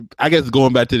I guess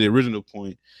going back to the original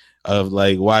point of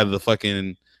like why the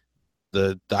fucking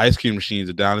the ice cream machines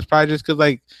are down. It's probably just because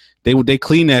like they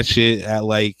clean that shit at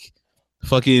like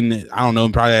fucking I don't know,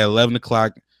 probably at 11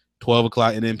 o'clock, 12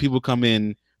 o'clock, and then people come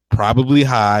in probably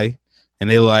high, and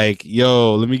they like,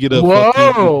 yo, let me get a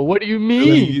Whoa, what do you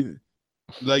mean?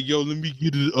 like, yo, let me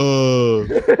get a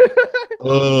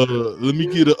let me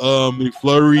get a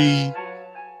McFlurry.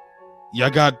 Y'all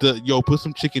got put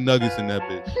some chicken nuggets in that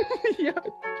bitch.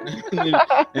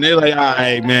 And they're like, all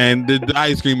right, man, the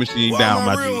ice cream machine down,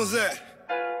 my dude.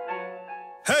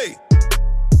 Hey,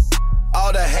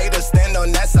 all the haters stand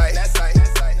on that side.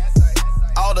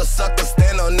 All the suckers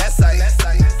stand on that side.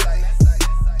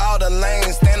 All the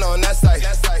lanes stand on that side.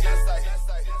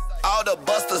 All the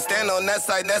busters stand on that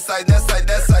side.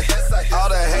 All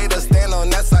the haters stand on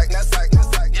that side.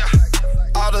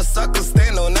 All the suckers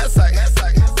stand on that side.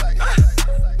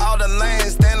 All the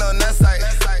lanes stand on that side.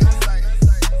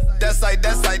 That side.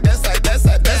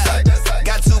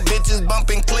 Got two bitches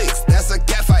bumping clicks. That's a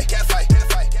cat fight.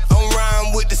 I'm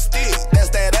riding with the stick. That's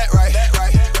that right.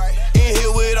 In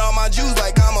here with all my Jews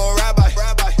like I'm a rabbi.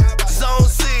 Zone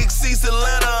 6, East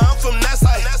Atlanta. I'm from that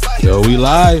side. Yo, we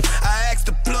live.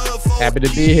 Happy to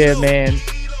be here, man.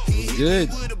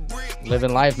 Good.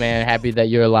 Living life, man. Happy that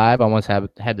you're alive. I once had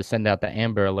to send out the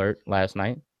Amber Alert last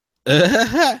night.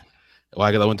 Well,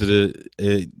 I went to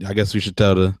I guess we should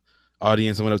tell the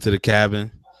audience I went up to the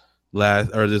cabin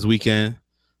this weekend.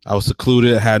 I was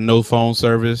secluded, had no phone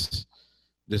service.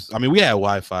 We had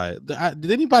Wi-Fi.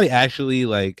 Did anybody actually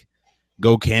like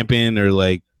go camping or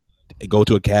like go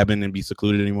to a cabin and be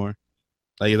secluded anymore?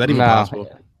 Like, is that even possible?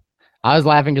 I was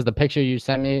laughing because the picture you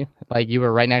sent me, like you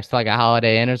were right next to like a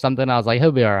Holiday Inn or something. I was like,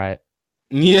 he'll be all right.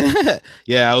 Yeah.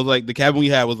 I was like, the cabin we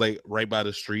had was like right by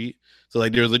the street. So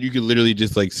like there's like you could literally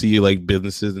just like see like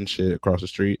businesses and shit across the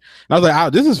street. And I was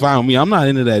like, this is fine with me. I'm not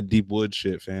into that deep wood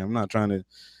shit, fam. I'm not trying to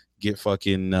get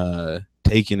fucking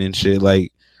taken and shit.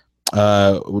 Like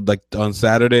on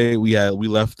Saturday we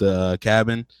left the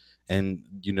cabin, and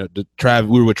we were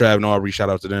with Trav and Aubrey. Shout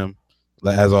out to them,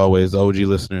 as always, the OG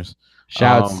listeners.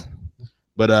 Shouts.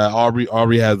 But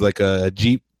Aubrey has like a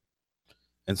Jeep,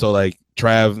 and so like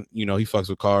Trav, he fucks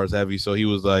with cars heavy, so he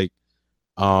was like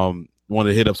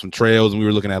wanted to hit up some trails, and we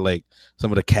were looking at like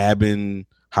some of the cabin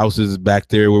houses back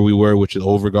there where we were, which is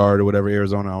Overguard or whatever,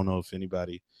 Arizona. I don't know if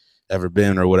anybody ever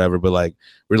been or whatever, but like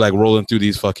we're like rolling through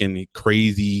these fucking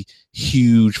crazy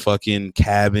huge fucking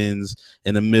cabins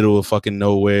in the middle of fucking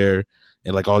nowhere,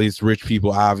 and like all these rich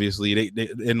people, obviously they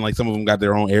and like some of them got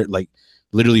their own air, like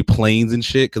literally planes and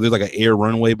shit, because there's like an air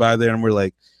runway by there, and we're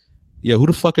like, yo, who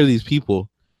the fuck are these people?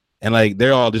 And like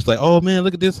they're all just like, oh man,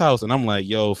 look at this house. And I'm like,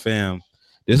 yo fam,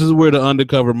 this is where the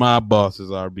undercover mob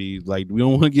bosses are. Like, we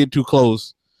don't want to get too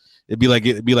close. It'd be like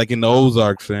in the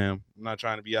Ozarks, fam. I'm not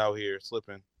trying to be out here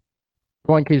slipping.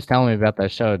 Everyone keeps telling me about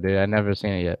that show, dude. I've never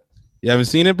seen it yet. You haven't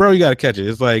seen it, bro? You gotta catch it.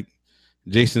 It's like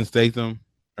Jason Statham,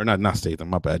 or not Statham,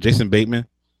 my bad. Jason Bateman.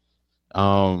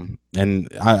 And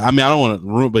I don't want to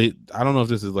ruin, but I don't know if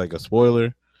this is like a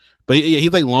spoiler, but yeah,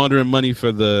 he's like laundering money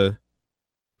for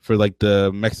like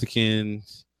the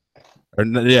Mexicans,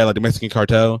 like the Mexican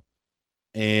cartel.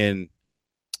 And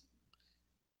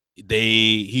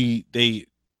I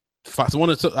don't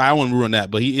want to ruin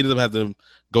that, but he ended up having to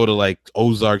go to like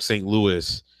Ozark, St.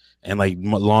 Louis, and like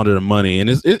launder the money. And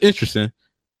it's interesting.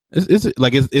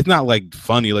 It's not like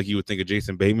funny like you would think a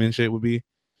Jason Bateman shit would be,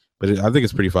 but I think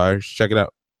it's pretty fire. Just check it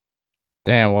out.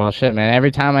 Damn, well, shit, man.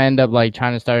 Every time I end up like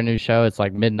trying to start a new show, it's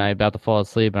like midnight, about to fall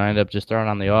asleep, and I end up just throwing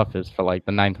on The Office for like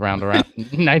the ninth time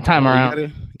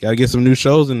around. Gotta get some new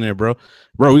shows in there, bro.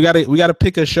 We gotta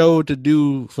pick a show to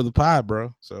do for the pod,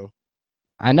 bro. So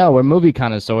I know we're movie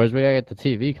connoisseurs. We gotta get the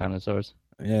TV connoisseurs.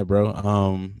 Yeah, bro.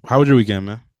 How was your weekend,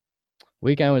 man?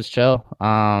 Weekend was chill.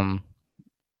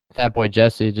 Fat Boy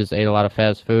Jesse just ate a lot of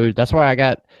fast food. That's where I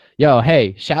got. Yo,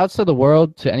 hey, shouts to the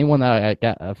world, to anyone that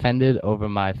got offended over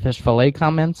my fish fillet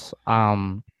comments.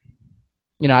 I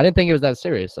didn't think it was that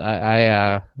serious.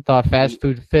 I thought fast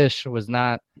food fish was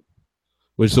not.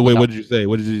 So wait, what did you say?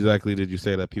 What exactly did you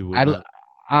say that people would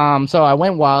not? So I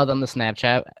went wild on the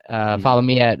Snapchat. Follow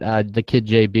me at the Kid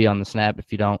JB on the Snap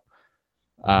if you don't.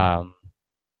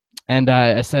 And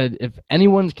I said, if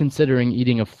anyone's considering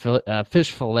eating a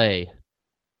fish fillet,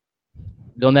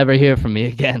 they'll never hear from me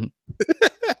again.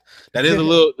 That is a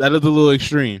little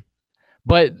extreme.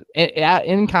 But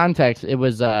in context, it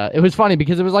was funny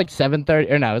because it was like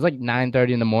 7:30 or no, it was like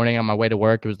 9:30 in the morning on my way to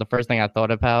work. It was the first thing I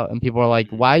thought about, and people were like,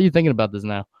 "Why are you thinking about this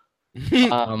now?"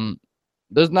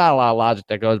 There's not a lot of logic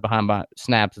that goes behind my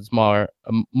snaps. It's more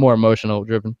emotional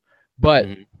driven. But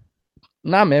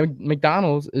Nah, man,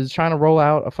 McDonald's is trying to roll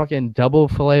out a fucking double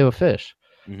fillet of fish.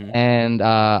 Mhm. And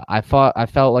I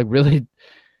felt like really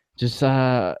just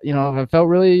I felt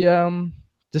really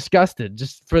disgusted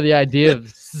just for the idea of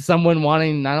someone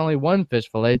wanting not only one fish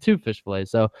fillet, two fish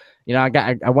fillets. So,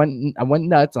 I went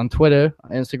nuts on Twitter,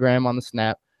 Instagram, on the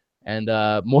Snap, and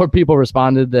more people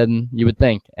responded than you would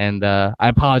think. And I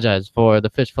apologize for the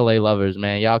fish fillet lovers,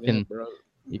 man.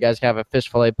 You guys can have a fish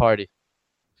fillet party.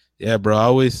 Yeah, bro.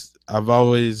 I've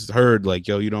always heard like,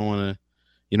 yo, you don't want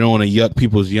to yuck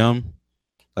people's yum.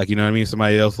 Like, you know what I mean?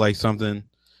 Somebody else likes something,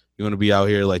 you want to be out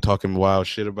here like talking wild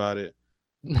shit about it.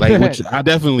 Like, which I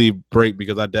definitely break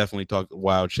because I definitely talk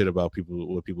wild shit about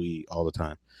what people eat all the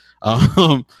time.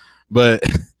 But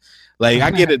like,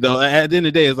 I get it though. At the end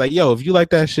of the day, it's like, yo, if you like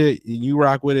that shit and you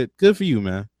rock with it, good for you,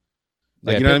 man.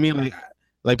 Like, you know what I mean?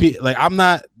 Like I'm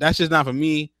not. That's just not for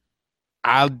me.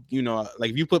 Like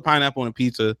if you put pineapple on a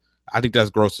pizza, I think that's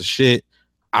gross as shit.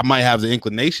 I might have the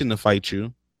inclination to fight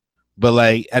you, but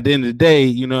like at the end of the day,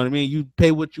 you know what I mean? You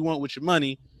pay what you want with your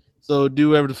money, so do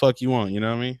whatever the fuck you want. You know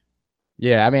what I mean?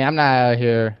 Yeah, I mean, I'm not out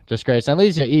here disgracing. At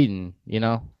least you're eating, You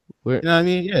know what I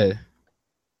mean? Yeah.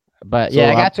 But yeah,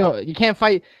 I got to. You can't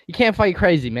fight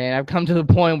crazy, man. I've come to the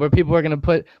point where people are gonna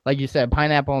put, like you said,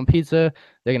 pineapple on pizza.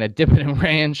 They're gonna dip it in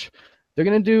ranch. They're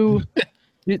gonna do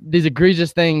these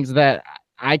egregious things that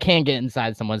I can't get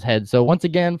inside someone's head. So once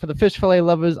again, for the fish fillet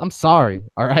lovers, I'm sorry.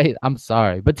 All right, I'm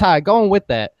sorry. But Ty, going with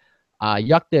that,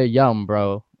 yuck their yum,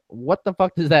 bro. What the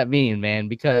fuck does that mean, man?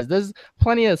 Because there's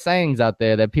plenty of sayings out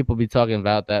there that people be talking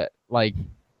about that, like,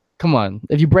 come on.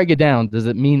 If you break it down, does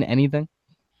it mean anything?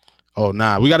 Oh,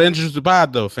 nah. We got to introduce the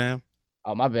pod, though, fam.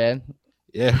 Oh, my bad.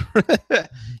 Yeah.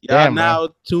 Y'all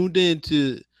now tuned in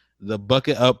to the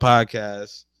Bucket Up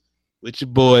podcast with your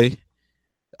boy,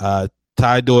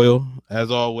 Ty Doyle,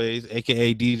 as always,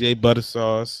 a.k.a. DJ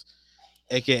Buttersauce,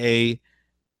 a.k.a.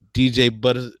 DJ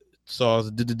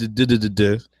Buttersauce,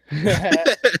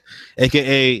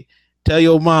 a.k.a. tell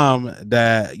your mom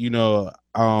that,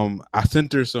 I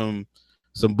sent her some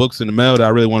books in the mail that I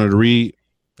really wanted to read,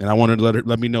 and I wanted to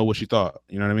let me know what she thought.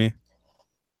 You know what I mean?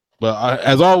 But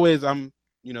as always, I'm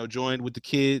joined with the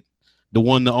kid, the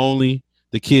one, the only,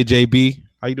 the kid JB.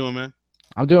 How you doing, man?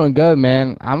 I'm doing good,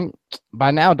 man.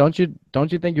 By now, don't you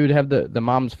think you would have the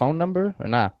mom's phone number or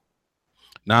not?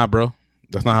 Nah, bro.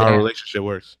 That's not how a relationship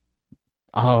works.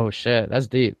 Oh shit, that's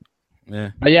deep.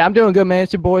 Yeah. But yeah, I'm doing good, man.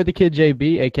 It's your boy, the kid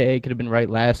JB, aka could have been right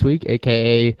last week,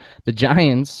 aka the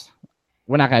Giants.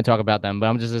 We're not gonna talk about them, but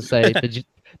I'm just gonna say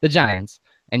the Giants.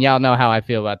 And y'all know how I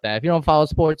feel about that. If you don't follow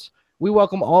sports, we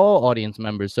welcome all audience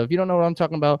members. So if you don't know what I'm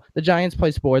talking about, the Giants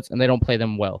play sports and they don't play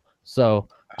them well. So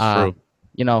true.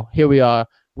 Here we are,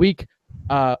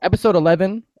 episode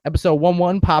 11, episode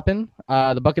 11 popping,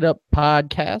 the Bucket Up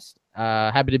podcast.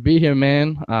 Happy to be here,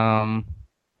 man.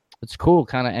 It's cool,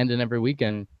 kind of ending every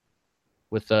weekend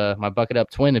with my Bucket Up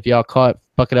twin. If y'all caught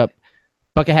Bucket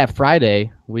Hat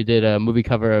Friday, we did a movie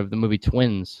cover of the movie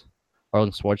Twins,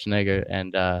 Arnold Schwarzenegger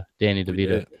and Danny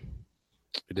DeVito.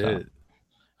 We did.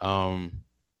 What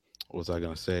was I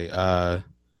gonna say?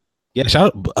 Yeah,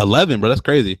 shout out 11, bro. That's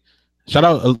crazy. Shout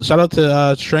out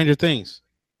to Stranger Things,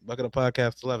 Bucket Up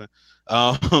Podcast 11.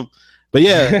 But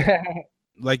yeah,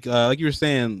 like you were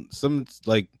saying, some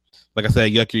like I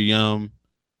said, yuck your yum.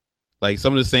 Like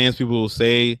some of the sayings people will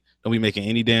say don't be making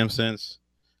any damn sense,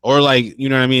 or like you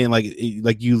know what I mean. Like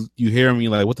you hear me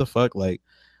like what the fuck? Like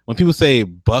when people say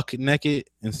buck naked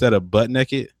instead of butt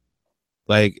naked,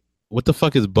 like what the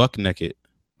fuck is buck naked?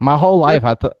 My whole life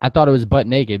I thought it was butt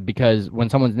naked because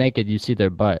when someone's naked you see their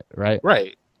butt, right?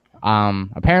 Right.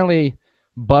 Apparently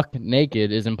buck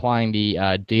naked is implying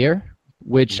the deer,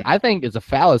 which I think is a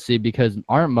fallacy because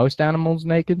aren't most animals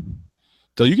naked?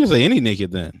 So you can say any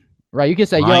naked then. Right, you can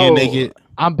say, Lion yo, naked.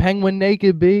 I'm penguin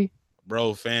naked, B.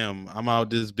 Bro, fam, I'm out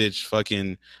this bitch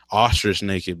fucking ostrich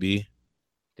naked, B.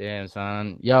 Damn,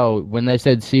 son. Yo, when they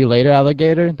said see you later,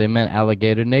 alligator, they meant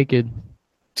alligator naked.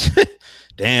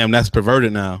 Damn, that's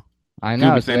perverted now. I know.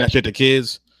 People be saying that shit to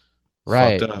kids.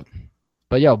 Right. Fucked up.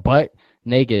 But yo, butt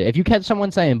naked. If you catch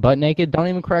someone saying butt naked, don't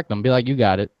even correct them. Be like, you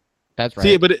got it. That's right.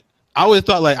 See, but I always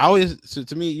thought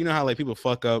to me, you know how like people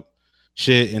fuck up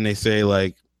shit and they say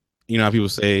like, you know how people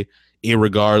say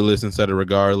irregardless instead of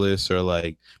regardless, or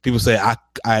like people say I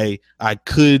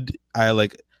could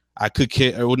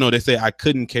care, or no, they say I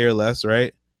couldn't care less,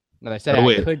 right? No, they say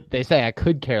I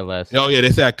could care less. Oh yeah,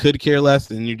 they say I could care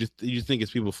less, and you just think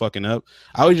it's people fucking up.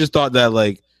 I always just thought that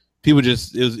like people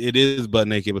just it is butt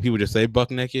naked, but people just say buck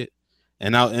naked,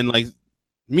 and like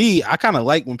me, I kind of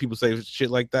like when people say shit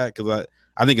like that because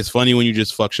I think it's funny when you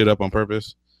just fuck shit up on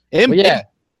purpose. And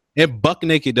buck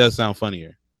naked does sound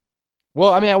funnier.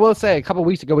 Well, I mean, I will say a couple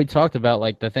weeks ago we talked about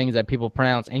like the things that people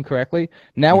pronounce incorrectly.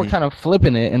 Now we're Mhm. kind of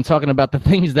flipping it and talking about the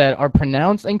things that are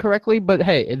pronounced incorrectly, but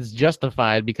hey, it's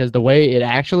justified because the way it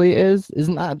actually is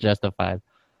not justified.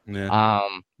 Yeah.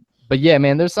 Um, but yeah,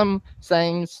 man, there's some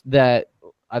sayings that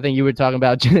I think you were talking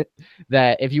about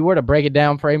that if you were to break it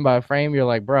down frame by frame, you're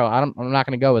like, bro, I'm not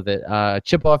gonna go with it.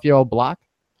 Chip off your old block.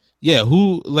 Yeah.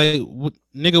 Who like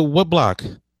nigga? What block?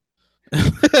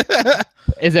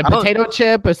 Is it I don't potato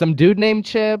chip or some dude named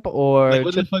Chip like. or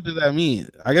What the chip? fuck does that mean?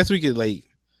 I guess we could like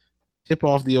chip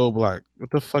off the old block. What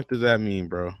the fuck does that mean,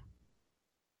 bro?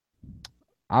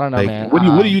 I don't know, Like, man.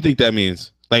 what do you think that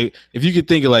means? Like, if you could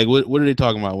think of like, what are they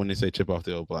talking about when they say chip off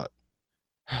the old block?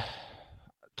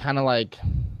 Kind of like,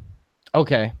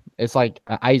 okay, it's like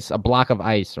a block of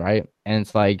ice, right? And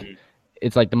Mhm.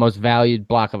 it's like the most valued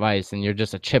block of ice, and you're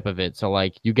just a chip of it. So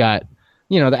like you got,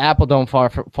 the apple don't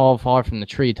fall far from the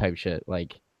tree type shit.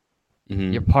 Like you're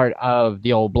Mm-hmm. part of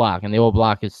the old block, and the old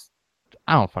block is,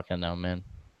 I don't fucking know, man.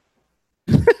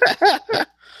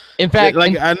 In fact,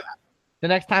 Like, I the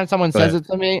next time someone Go says ahead.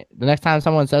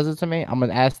 it to me, I'm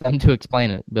gonna ask them to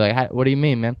explain it. Be like, what do you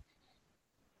mean, man?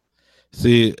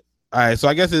 See. All right, so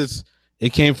I guess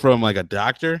it came from like a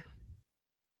doctor,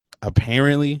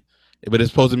 apparently, but it's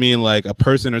supposed to mean like a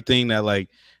person or thing that like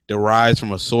derives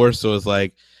from a source. So it's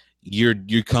like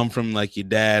you come from like your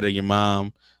dad or your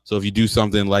mom. So if you do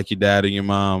something like your dad or your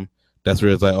mom, that's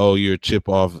where it's like, oh, you're a chip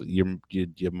off your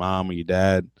mom or your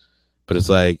dad. But it's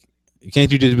like,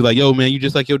 can't you just be like, yo, man, you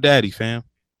just like your daddy, fam?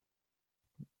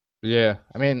 Yeah,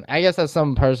 I mean, I guess that's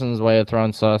some person's way of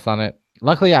throwing sauce on it.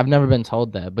 Luckily, I've never been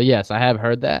told that, but yes, I have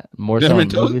heard that more You never so been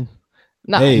in told? movies.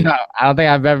 No, Hey, no, I don't think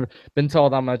I've ever been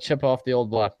told I'm gonna chip off the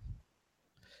old block.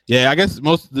 yeah, I guess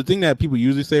most the thing that people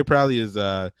usually say probably is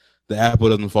the apple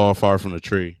doesn't fall far from the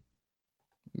tree.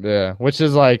 Yeah, which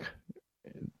is like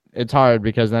it's hard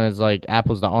because then it's like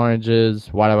apples to oranges.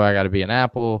 Why do I got to be an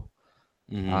apple?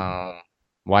 Mm-hmm. Um,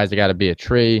 why has it got to be a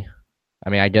tree? I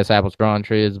mean, I guess apples grow on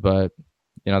trees, but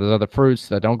there's other fruits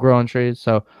that don't grow on trees.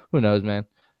 So who knows, man?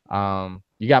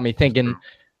 You got me thinking.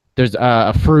 There's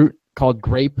a fruit called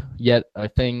grape, yet a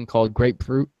thing called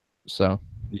grapefruit. So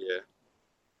Yeah,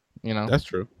 you know, that's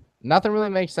true. nothing really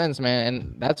makes sense, man,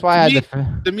 and that's why To I had me,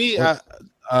 to. to me,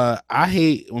 What? I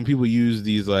hate when people use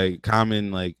these like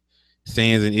common like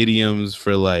sayings and idioms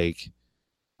for like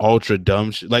ultra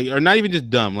dumb shit, like or not even just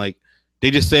dumb, like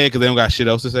they just say it because they don't got shit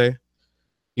else to say.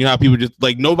 You know how people just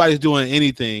like nobody's doing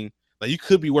anything. Like you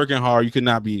could be working hard, you could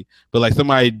not be, but like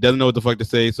somebody doesn't know what the fuck to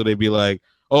say, so they be like,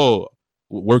 "Oh,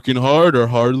 working hard or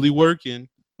hardly working."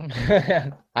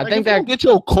 I Like think if you that don't get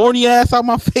your corny ass out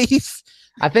my face.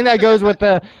 I think that goes with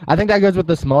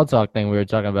the small talk thing we were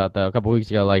talking about though a couple weeks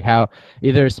ago. Like how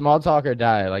either small talk or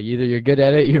die. Like either you're good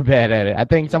at it, you're bad at it. I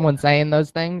think someone saying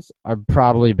those things are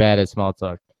probably bad at small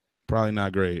talk. Probably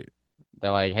not great.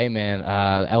 They're like, hey man,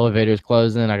 elevator's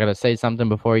closing. I gotta say something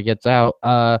before he gets out.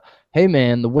 Hey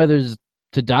man, the weather's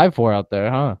to die for out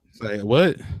there, huh? It's like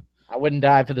what? I wouldn't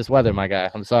die for this weather, my guy.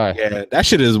 I'm sorry. Yeah, that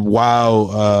shit is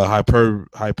wild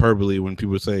hyperbole when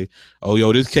people say, "Oh,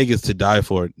 yo, this cake is to die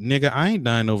for." Nigga, I ain't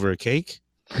dying over a cake.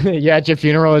 Yeah, at your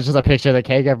funeral, it's just a picture of the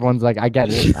cake. Everyone's like, I get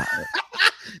it.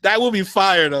 That would be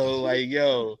fire though. Like,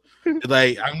 yo,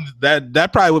 like that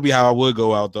probably would be how I would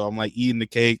go out though. I'm like eating the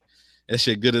cake, that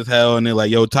shit good as hell, and they're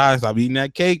like, "Yo, Ty, stop eating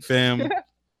that cake, fam."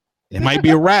 It might be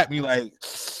a wrap. Me like,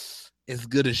 it's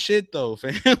good as shit though,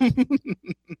 fam.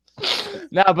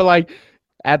 No, but like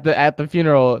at the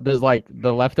funeral, there's like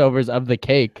the leftovers of the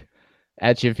cake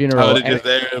at your Oh, funeral. they're just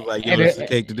there, like, yo, And it's the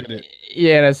cake to do it.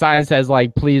 yeah, and a sign says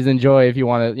like, please enjoy if you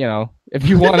want to, if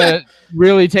you want to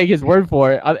really take his word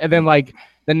for it. And then like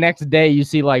the next day, you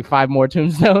see like 5 more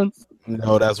tombstones.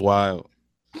 No, that's wild.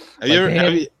 Have Like, you ever damn.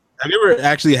 have you ever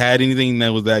actually had anything that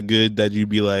was that good that you'd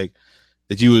be like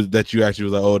that you actually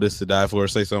was like, oh, this to die for, or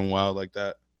say something wild like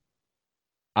that?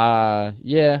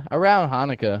 Yeah, around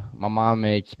Hanukkah, my mom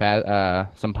makes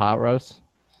some pot roast,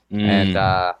 and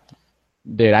Mm.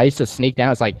 dude, I used to sneak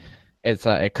down. It's like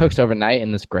it cooks overnight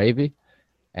in this gravy,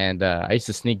 and I used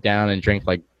to sneak down and drink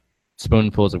like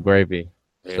spoonfuls of gravy.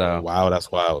 Yeah, So wow,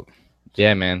 that's wild.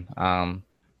 yeah, man.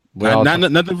 We also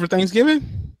Nothing for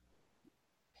Thanksgiving.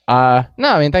 no,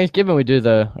 I mean Thanksgiving we do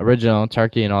the original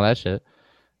turkey and all that shit.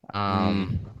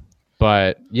 Mm.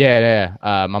 But yeah.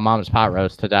 My mom's pot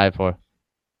roast to die for.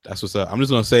 That's what's up. I'm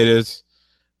just gonna say this: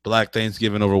 Black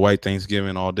Thanksgiving over White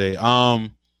Thanksgiving all day.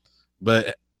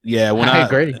 But yeah, when I I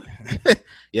agree.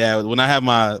 yeah, when I have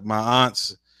my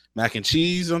aunt's mac and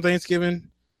cheese on Thanksgiving,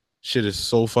 shit is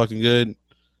so fucking good.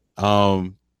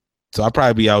 So I'll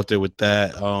probably be out there with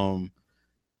that.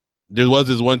 There was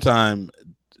this one time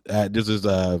at this is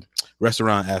a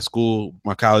restaurant at school,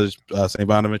 my college, St.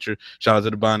 Bonaventure. Shout out to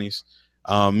the Bonnies.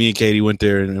 Me and Katie went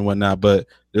there and whatnot, but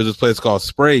there's this place called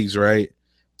Sprague's, right?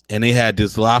 And they had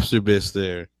this lobster bisque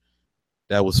there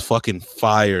that was fucking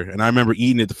fire. And I remember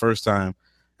eating it the first time,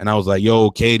 and I was like, "Yo,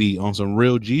 Katie, on some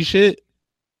real G shit.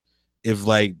 If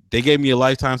like they gave me a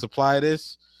lifetime supply of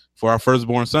this for our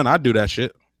firstborn son, I'd do that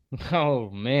shit." Oh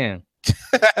man,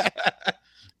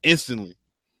 Instantly.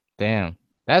 damn,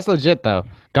 that's legit though.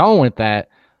 Going with that,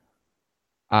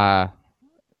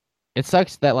 it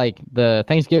sucks that like the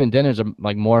Thanksgiving dinners are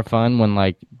like more fun when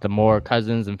like the more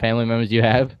cousins and family members you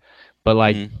have, but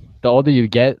like the older you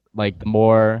get, like the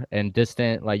more and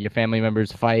distant like your family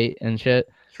members fight and shit.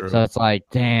 True. So it's like,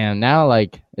 damn, now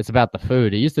like it's about the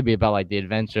food. It used to be about like the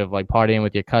adventure of like partying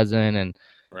with your cousin and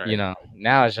you know,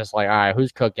 now it's just like, all right,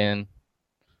 who's cooking?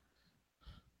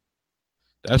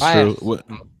 That's My true.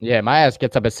 Yeah, my ass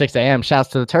gets up at 6 a.m. Shouts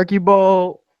to the Turkey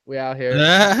Bowl. We out here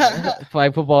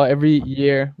flag football every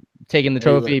year, taking the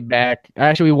trophy back.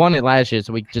 Actually, we won it last year,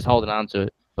 so we just holding on to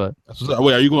it. But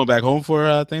wait, are you going back home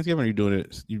for Thanksgiving? Or are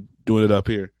you doing it up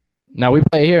here? No, we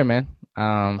play here, man.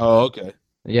 Oh, okay.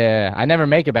 Yeah, I never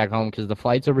make it back home because the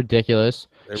flights are ridiculous.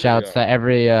 Shouts to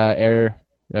every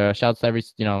shouts to every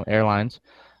airlines.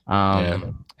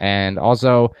 And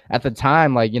also at the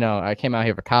time, like, I came out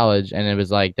here for college and it was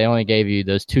like they only gave you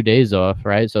those 2 days off,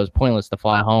 right? So it's pointless to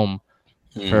fly home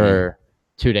for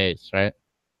 2 days, right?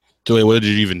 So wait, what did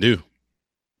you even do?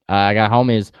 I got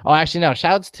homies. Oh, actually, no.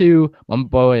 Shouts to my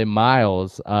boy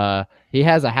Miles. He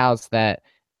has a house that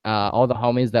all the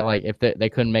homies that like if they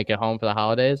couldn't make it home for the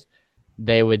holidays,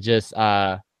 they would just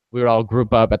we would all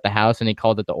group up at the house, and he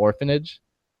called it the orphanage.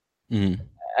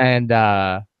 And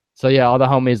so yeah, all the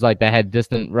homies like that had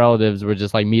distant relatives were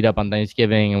just like meet up on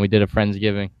Thanksgiving, and we did a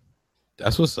Friendsgiving.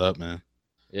 That's what's up, man.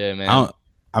 Yeah, man.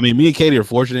 I mean, me and Katie are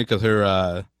fortunate because her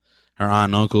aunt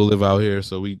and uncle live out here,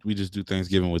 so we just do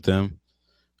Thanksgiving with them.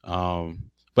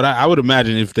 But I would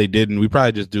imagine if they didn't, we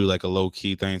probably just do like a low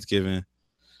key Thanksgiving,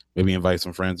 maybe invite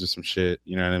some friends or some shit.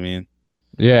 You know what I mean?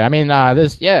 Yeah, I mean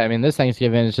this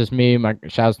Thanksgiving it's just me.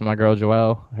 Shouts to my girl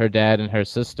Joelle, her dad, and her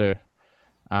sister.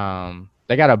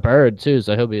 They got a bird too,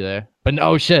 so he'll be there. But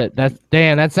no shit, that's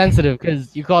sensitive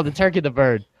because you called the turkey the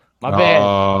bird. My bad.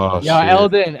 Oh, yo,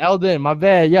 shit. Eldon, my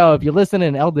bad. Yo, if you're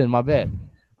listening, Eldon, my bad.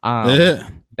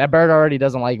 That bird already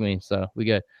doesn't like me, so we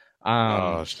good.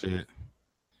 Oh shit.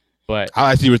 But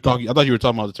I thought you were talking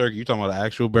about the turkey. You're talking about the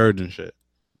actual bird and shit.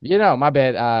 My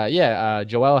bad.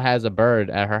 Joelle has a bird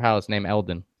at her house named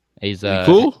Eldon. He's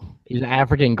cool. He's an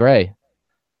African gray.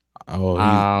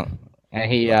 Oh,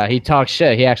 and he talks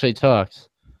shit. He actually talks.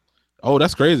 Oh,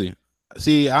 that's crazy.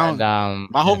 See, my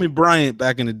homie Bryant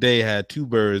back in the day had 2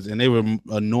 birds, and they were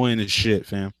annoying as shit,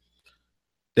 fam.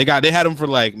 They had them for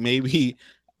like they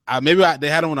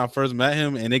had them when I first met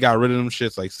him, and they got rid of them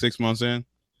shits like 6 months in.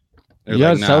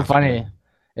 What's so funny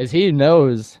is he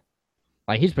knows,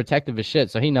 like, he's protective as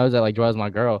shit, so he knows that like Joelle's my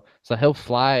girl, so he'll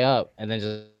fly up and then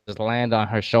just land on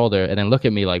her shoulder and then look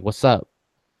at me like, "What's up?"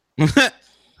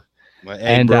 Like,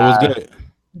 hey, bro, what's good?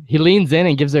 He leans in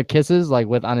and gives her kisses like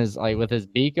with his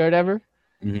beak or whatever,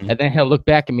 and then he'll look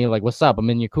back at me like, "What's up? I'm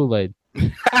in your Kool-Aid."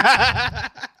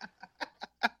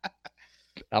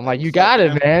 I'm like, "You got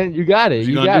it, man. You got it.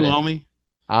 You got it, homie."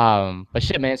 But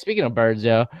shit, man. Speaking of birds,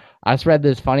 yo, I just read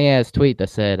this funny ass tweet that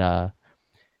said,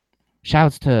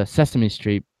 "Shouts to Sesame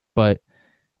Street, but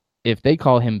if they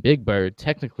call him Big Bird,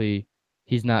 technically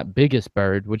he's not Biggest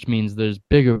Bird, which means there's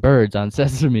bigger birds on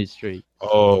Sesame Street."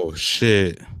 Oh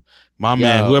shit,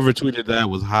 man, whoever tweeted that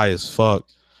was high as fuck.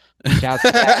 Shouts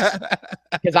to that,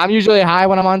 because I'm usually high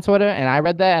when I'm on Twitter, and I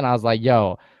read that and I was like,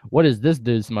 "Yo, what is this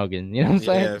dude smoking?" You know what I'm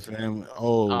saying? Yeah, fam.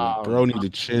 Oh, bro, need to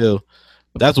chill.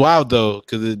 That's wild though,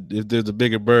 because if there's a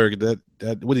bigger bird,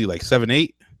 that what are you like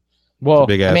 7'8"? Well,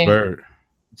 big ass bird.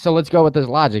 So let's go with this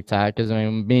logic, Ty, because I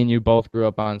mean, me and you both grew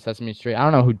up on Sesame Street. I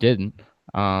don't know who didn't.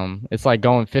 It's like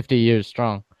going 50 years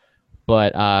strong.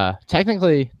 But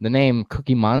technically, the name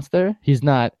Cookie Monster, he's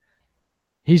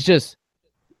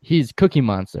Cookie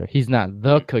Monster. He's not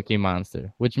the Cookie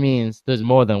Monster, which means there's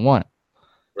more than one.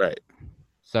 Right.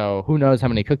 So who knows how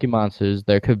many Cookie Monsters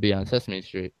there could be on Sesame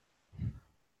Street.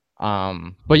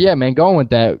 But yeah, man, going with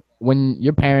that, when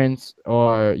your parents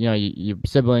or your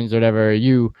siblings or whatever,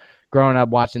 you growing up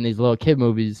watching these little kid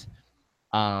movies,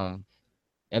 and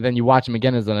then you watch them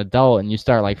again as an adult, and you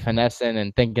start like finessing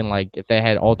and thinking like if they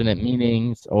had alternate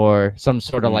meanings or some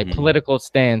sort of like political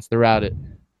stance throughout it.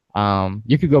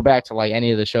 You could go back to like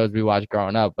any of the shows we watched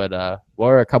growing up, but what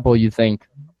are a couple you think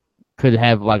could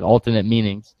have like alternate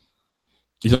meanings?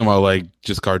 You talking about like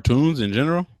just cartoons in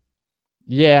general?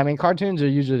 Yeah, I mean, cartoons are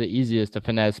usually the easiest to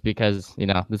finesse because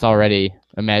it's already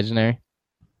imaginary.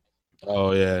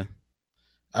 Oh yeah.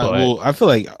 But I feel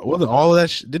like wasn't all of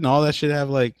that didn't all that shit have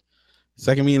like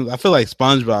second meaning? I feel like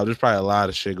SpongeBob. There's probably a lot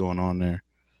of shit going on there.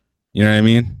 You know what I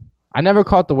mean? I never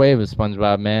caught the wave of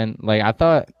SpongeBob, man. Like I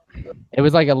thought it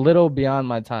was like a little beyond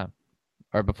my time,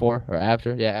 or before, or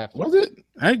after. Yeah, after. Was it?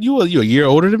 You a year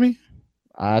older than me?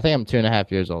 I think I'm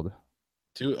 2.5 years older.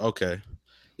 Two? Okay.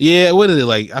 Yeah, what is it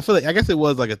like? I feel like I guess it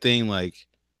was like a thing like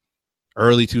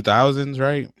early 2000s,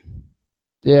 right?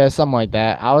 Yeah, something like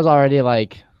that. I was already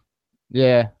like,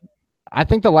 yeah. I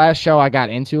think the last show I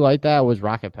got into like that was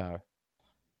Rocket Power.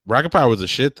 Rocket Power was a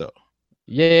shit though.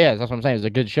 Yeah, that's what I'm saying. It's a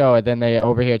good show, and then they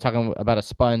over here talking about a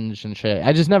sponge and shit.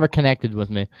 I just never connected with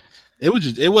me. It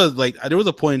was like there was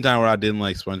a point in time where I didn't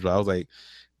like SpongeBob. I was like,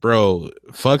 bro,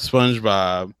 fuck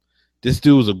SpongeBob. This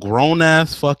dude was a grown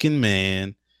ass fucking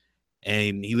man,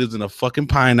 and he lives in a fucking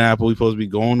pineapple. He's supposed to be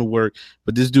going to work,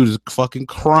 but this dude is fucking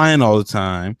crying all the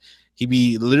time. He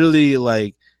be literally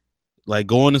like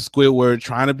going to Squidward,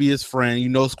 trying to be his friend. You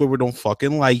know, Squidward don't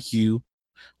fucking like you.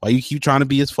 Why you keep trying to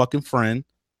be his fucking friend?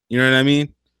 You know what I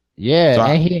mean? Yeah, So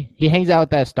and he hangs out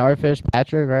with that starfish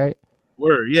Patrick, right?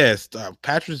 Word, yes.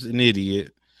 Patrick's an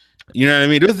idiot. You know what I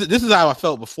mean? This is how I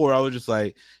felt before. I was just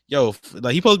like, yo,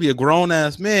 like he's supposed to be a grown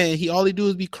ass man. All he do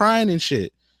is be crying and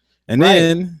shit. And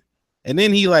Right.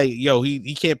 then he like, yo,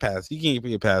 he can't pass. He can't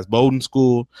get past Bowden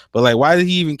School. But like, why did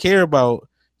he even care about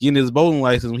getting his Bowden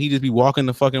license when he just be walking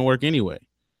to fucking work anyway?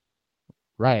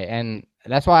 Right, and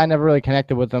that's why I never really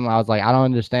connected with him. I was like, I don't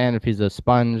understand if he's a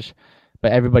sponge,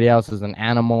 but everybody else is an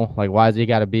animal. Like, why does he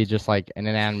got to be just like an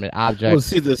inanimate object? Well,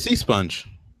 see the sea sponge.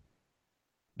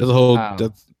 There's a whole. I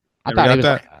thought he was.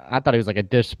 I thought he was like a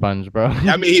dish sponge, bro.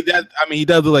 I mean, he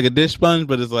does look like a dish sponge,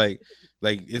 but it's like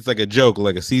it's like a joke,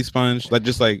 like a sea sponge, like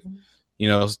just like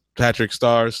Patrick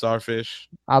Starfish.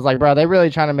 I was like, bro, they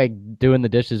really trying to make doing the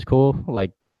dishes cool.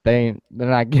 Like they're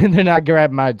not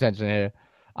grabbing my attention here.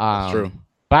 That's true.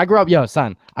 But I grew up,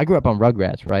 I grew up on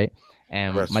Rugrats, right?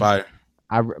 And That's fire.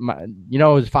 You know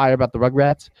what was fire about the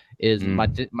Rugrats is my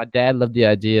dad loved the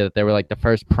idea that they were like the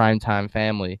first primetime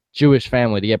family, Jewish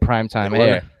family to get primetime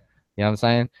air. You know what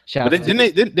I'm saying?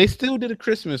 But they still did a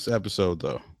Christmas episode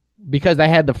though. Because they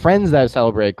had the friends that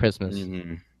celebrate Christmas,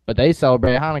 but they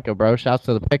celebrate Hanukkah, bro. Shouts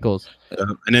to the pickles.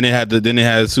 And then they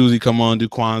had Susie come on do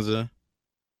Kwanzaa.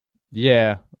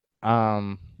 Yeah.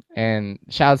 And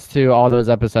shouts to all those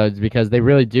episodes because they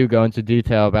really do go into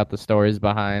detail about the stories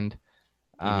behind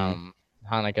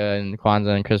Hanukkah and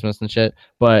Kwanzaa and Christmas and shit.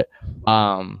 But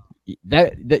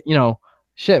that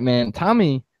shit, man,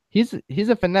 Tommy, he's a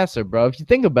finesser, bro. If you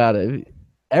think about it,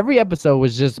 every episode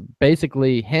was just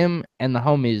basically him and the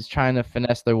homies trying to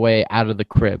finesse their way out of the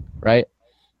crib, right?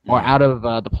 Or out of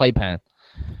the playpen.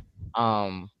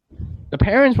 The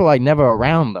parents were like never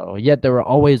around though, yet they were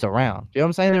always around. You know what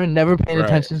I'm saying? They were never paying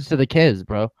attention to the kids,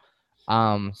 bro.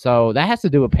 So that has to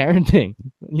do with parenting.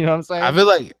 You know what I'm saying? I feel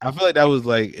like that was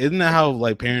like, isn't that how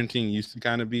like parenting used to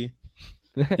kind of be?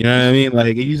 You know what I mean?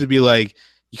 Like it used to be like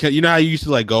you know how you used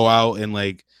to like go out and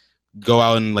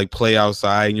play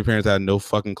outside, and your parents had no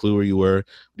fucking clue where you were.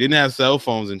 Didn't have cell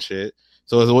phones and shit,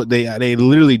 so they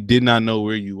literally did not know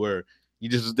where you were.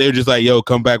 They were just like, yo,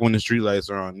 come back when the street lights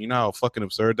are on. You know how fucking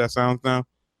absurd that sounds now?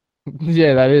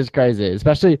 Yeah, that is crazy.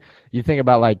 Especially you think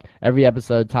about like every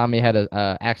episode, Tommy had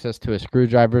access to a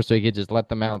screwdriver so he could just let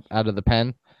them out of the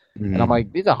pen. And I'm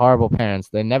like, these are horrible parents.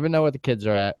 They never know where the kids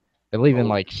are at. They're leaving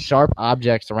like sharp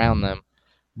objects around them.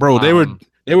 Bro,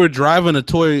 they were driving a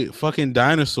toy fucking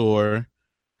dinosaur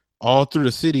all through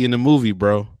the city in the movie,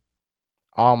 bro.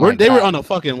 Oh my God. They were on a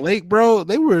fucking lake, bro.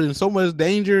 They were in so much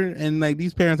danger, and like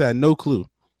these parents had no clue.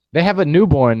 They have a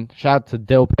newborn, shout out to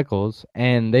Dill Pickles,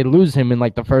 and they lose him in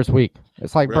like the first week.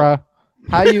 It's like, bro,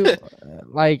 how you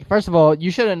like? First of all, you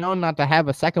should have known not to have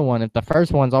a second one if the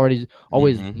first one's always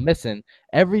missing.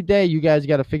 Every day, you guys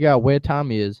got to figure out where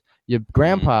Tommy is. Your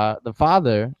grandpa, the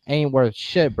father, ain't worth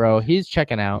shit, bro. He's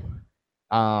checking out.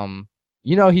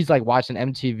 He's like watching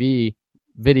MTV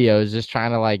videos, just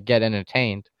trying to like get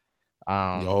entertained.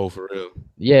 For real.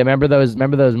 Yeah, remember those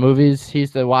movies he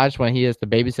used to watch when he used to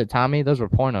babysit Tommy? Those were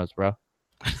pornos, bro.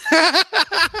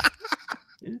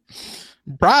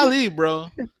 Probably, bro.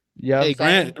 Yeah. Hey,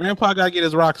 grandpa gotta get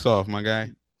his rocks off, my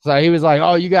guy. So he was like,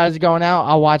 "Oh, you guys are going out?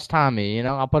 I'll watch Tommy.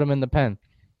 I'll put him in the pen."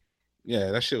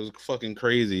 Yeah, that shit was fucking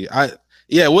crazy.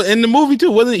 Well, in the movie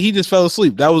too, wasn't it? He just fell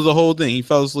asleep. That was the whole thing. He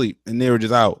fell asleep, and they were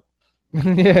just out.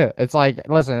 Yeah, it's like,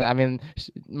 listen, I mean,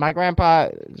 my grandpa,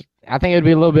 I think it would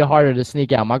be a little bit harder to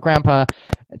sneak out. My grandpa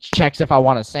checks if I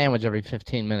want a sandwich every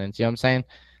 15 minutes. You know what I'm saying?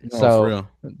 No, So for real.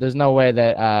 there's no way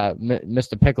that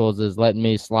Mr. Pickles is letting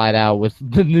me slide out with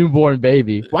the newborn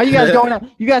baby. Why you guys going out?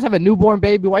 You guys have a newborn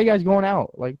baby. Why you guys going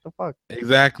out? Like the fuck?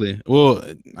 Exactly. Well,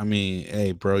 I mean,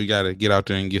 hey, bro, you gotta get out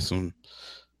there and get some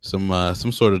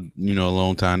sort of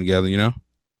alone time together. Yeah,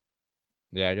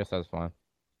 I guess that's fine.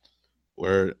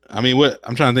 Where I mean, what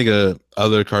I'm trying to think of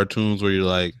other cartoons where you're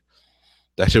like,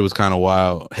 that shit was kind of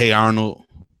wild. Hey Arnold.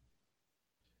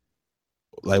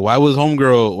 Like, why was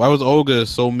Olga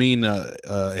so mean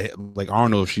like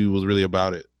Arnold if she was really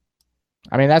about it?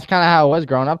 I mean, that's kind of how it was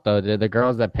growing up, though. The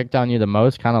girls that picked on you the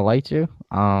most kind of liked you.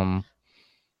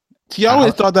 See, I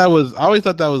always thought that was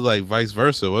like vice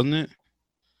versa, wasn't it?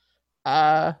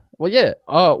 Well, yeah.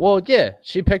 Oh, well, yeah.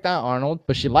 She picked on Arnold,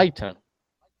 but she liked him.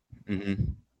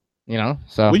 Mm-hmm.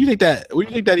 So. Where do you think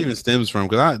that even stems from?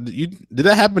 Because did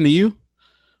that happen to you?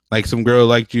 Like some girl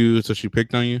liked you, so she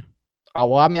picked on you? Oh,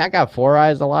 well, I mean, I got 4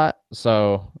 eyes a lot,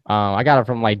 so I got it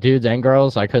from like dudes and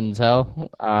girls. So I couldn't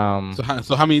tell.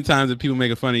 So how many times did people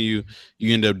making fun of you?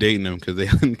 You end up dating them because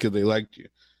they liked you?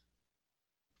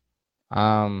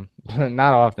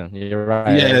 Not often. You're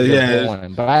right. Yeah.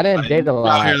 But I didn't date a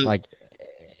lot. Like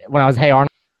when I was Hey Arnold.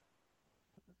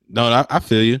 No, I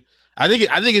feel you. I think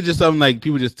it's just something like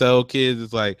people just tell kids.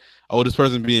 It's like, oh, this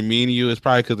person being mean to you. It's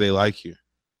probably because they like you,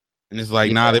 and it's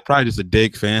like, nah, they're probably just a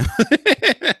dick, fam.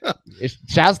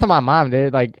 Shouts to my mom,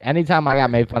 dude. Like anytime I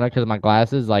got made fun of because of my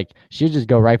glasses, like she'd just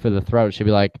go right for the throat. She'd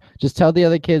be like, "Just tell the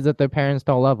other kids that their parents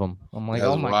don't love them." I'm like,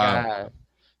 "Oh my god,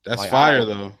 that's like, fire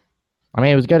though." I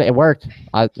mean, it was good. It worked.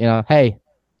 Hey,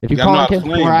 if you call kids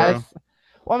 4 eyes,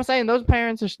 well, I'm saying those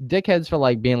parents are dickheads for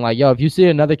like being like, "Yo, if you see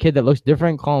another kid that looks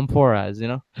different, call him 4 eyes."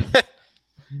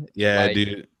 Yeah, like,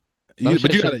 dude.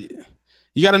 But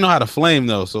you gotta know how to flame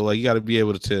though. So like, you gotta be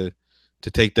able to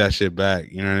take that shit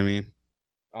back. You know what I mean?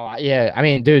 Oh yeah, I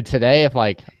mean, dude, today if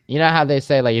like how they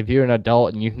say like if you're an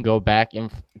adult and you can go back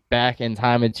in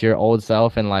time into your old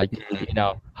self and like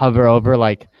hover over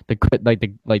like the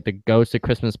ghost of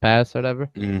Christmas past or whatever.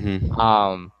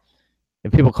 Mm-hmm.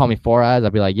 If people call me 4 eyes,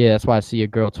 I'd be like, yeah, that's why I see a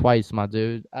girl twice, my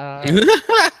dude. Like,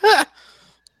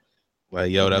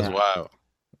 yo, that's wild.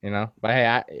 But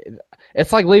hey,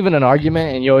 it's like leaving an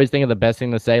argument and you always think of the best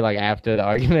thing to say like after the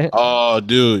argument. Oh,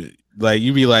 dude, like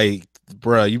you be like,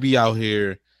 bruh, you be out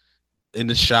here in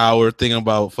the shower thinking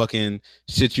about fucking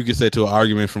shit you could say to an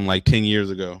argument from like 10 years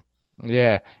ago.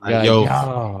 Yeah. Like,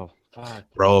 yo, fuck.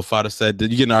 Bro, if I'd have said, did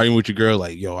you get in an argument with your girl?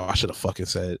 Like, yo, I should have fucking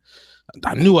said,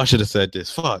 I knew I should have said this.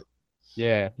 Fuck.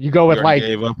 Yeah. You go with like,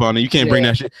 gave up on it. You can't bring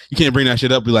that shit. You can't bring that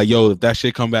shit up. Be like, yo, if that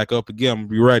shit come back up again, I'm gonna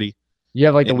be ready. You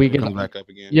have like the weakest. Back up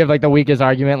again. You have like the weakest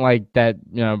argument, like that.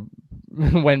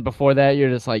 When before that you're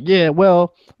just like, yeah,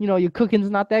 well, your cooking's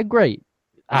not that great.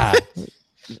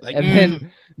 Like, and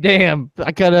then, damn,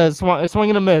 I could have swung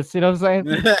and a miss. You know what I'm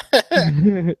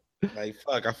saying? Like,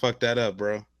 fuck, I fucked that up,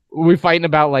 bro. We're fighting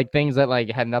about like things that like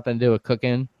had nothing to do with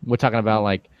cooking. We're talking about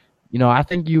like, I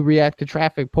think you react to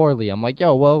traffic poorly. I'm like,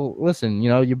 yo, well, listen,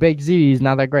 your baked ziti is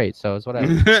not that great, so it's whatever.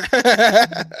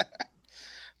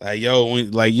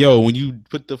 when you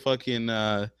put the fucking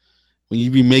when you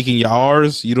be making your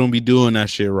R's, you don't be doing that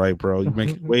shit right, bro. You make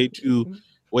it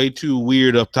way too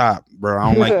weird up top, bro.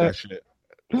 I don't like that shit.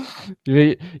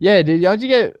 Yeah, dude. Don't you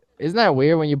get? Isn't that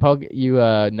weird when you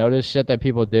notice shit that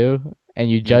people do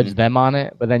and you judge them on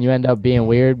it, but then you end up being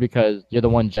weird because you're the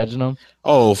one judging them?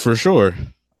 Oh, for sure.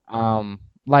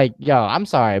 Like, yo, I'm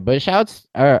sorry, but shouts.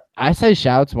 I say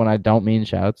shouts when I don't mean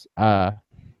shouts.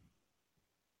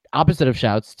 Opposite of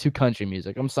shouts to country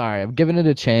music. I'm sorry. I've given it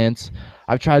a chance.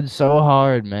 I've tried so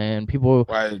hard, man. People.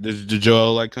 Why did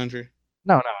Joel like country?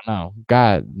 No.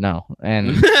 God, no.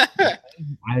 And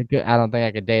I don't think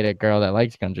I could date a girl that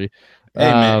likes country.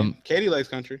 Hey, man, Katie likes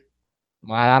country.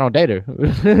 Well, I don't date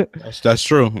her. That's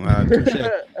true. But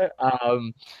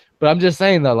I'm just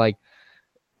saying though, like,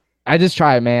 I just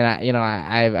try it, man.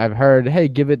 I've heard, hey,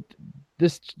 give it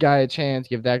this guy a chance,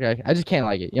 give that guy. I just can't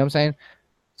like it. You know what I'm saying?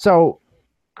 So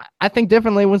I think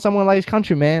differently when someone likes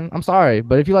country, man. I'm sorry,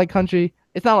 but if you like country,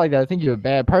 it's not like that. I think you're a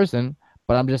bad person,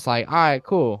 but I'm just like, all right,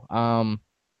 cool.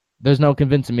 There's no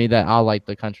convincing me that I'll like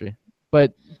the country.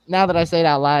 But now that I say it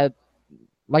out loud,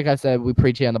 like I said, we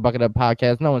preach here on the Bucket Up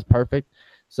podcast. No one's perfect.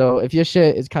 So if your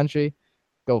shit is country,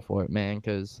 go for it, man.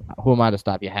 Because who am I to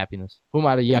stop your happiness? Who am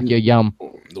I to yuck your yum?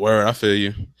 Word, I feel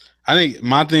you. I think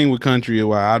my thing with country,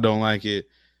 why I don't like it,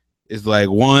 is like,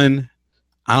 one,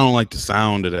 I don't like the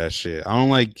sound of that shit. I don't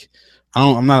like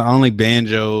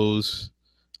banjos.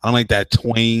 I don't like that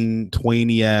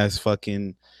twainy ass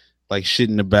fucking like shit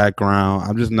in the background.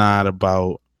 I'm just not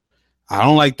about. I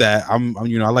don't like that. I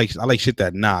like shit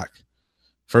that knock.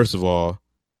 First of all,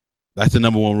 That's the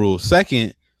number one rule.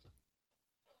 Second,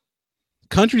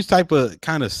 country's type of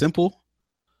kind of simple.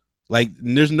 Like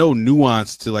there's no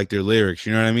nuance to like their lyrics.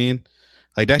 You know what I mean?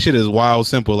 Like that shit is wild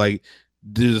simple. Like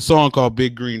there's a song called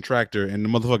Big Green Tractor, and the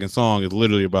motherfucking song is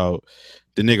literally about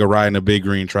the nigga riding a big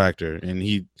green tractor, and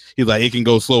he's like, it can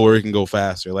go slower, it can go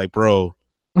faster. Like, bro,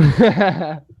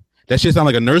 that shit sound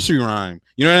like a nursery rhyme.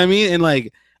 You know what I mean? And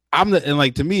like,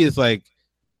 to me, it's like,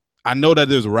 I know that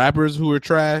there's rappers who are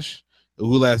trash,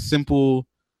 who have simple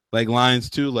like lines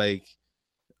too. Like,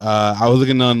 I was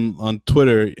looking on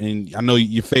Twitter, and I know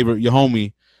your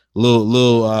homie,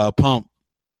 Lil Pump,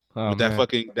 with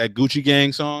that Gucci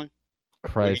Gang song.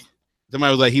 Christ.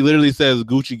 Somebody was like, he literally says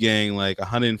Gucci Gang like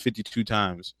 152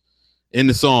 times in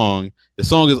the song. The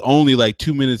song is only like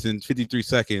 2 minutes and 53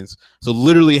 seconds. So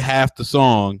literally half the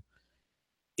song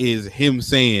is him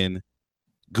saying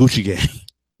Gucci Gang.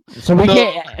 So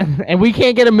we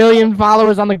can't get 1 million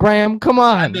followers on the gram. Come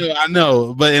on. I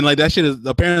know. But and like that shit is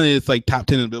apparently it's like top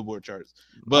 10 in the Billboard charts.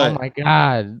 But oh my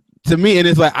God. To me, and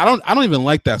it's like I don't even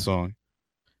like that song.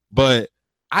 But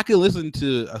I could listen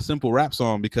to a simple rap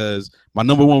song because my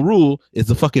number one rule is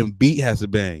the fucking beat has to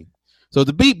bang. So if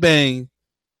the beat bang,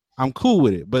 I'm cool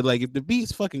with it. But like if the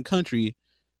beat's fucking country,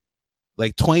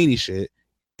 like Twainy shit,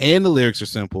 and the lyrics are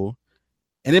simple,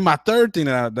 and then my third thing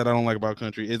that I don't like about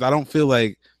country is I don't feel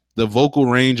like the vocal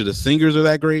range of the singers are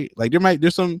that great. Like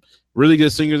there's some really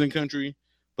good singers in country,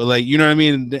 but like you know what I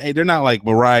mean. They're not like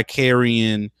Mariah Carey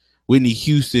and Whitney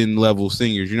Houston level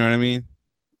singers. You know what I mean?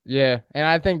 Yeah, and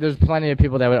I think there's plenty of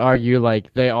people that would argue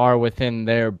like they are within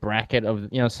their bracket of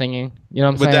singing. You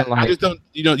know what I'm saying? I just don't.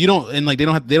 You don't, and like they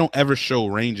don't ever show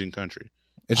range in country.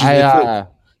 It's just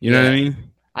you know what I mean?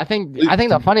 I think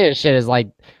the funniest shit is like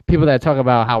people that talk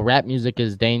about how rap music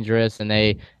is dangerous and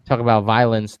they talk about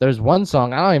violence. There's one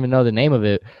song, I don't even know the name of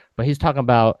it, but he's talking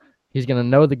about he's gonna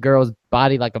know the girl's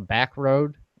body like a back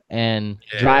road and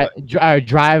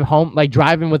drive home, like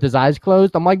driving with his eyes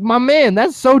closed. I'm like, my man,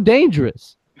 that's so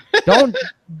dangerous.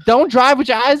 Don't drive with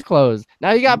your eyes closed.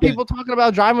 Now you got people talking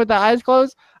about driving with their eyes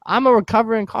closed. I'm a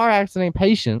recovering car accident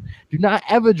patient. Do not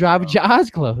ever drive with your eyes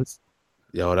closed.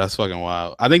 Yo, that's fucking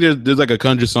wild. I think there's like a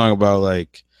country song about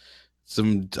like I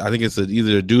think it's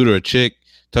either a dude or a chick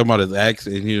talking about his ex,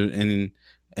 and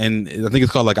I think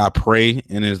it's called like I Pray,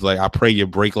 and it's like I pray your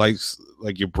brake lights,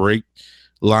 like your brake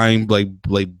line like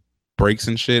breaks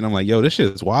and shit. And I'm like, yo, this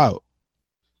shit is wild.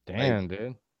 Damn,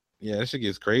 dude. Yeah, that shit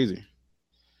gets crazy.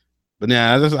 But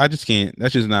nah, I just can't.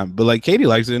 That's just not. But like Katie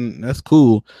likes it, and that's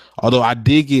cool. Although I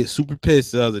did get super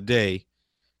pissed the other day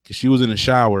because she was in the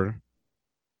shower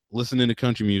listening to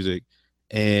country music,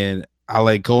 and I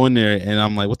like go in there and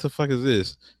I'm like, what the fuck is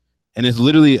this? And it's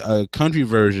literally a country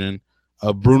version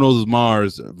of Bruno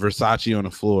Mars' Versace on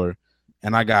the Floor,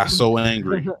 and I got so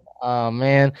angry. Oh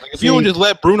man! Like, if you don't just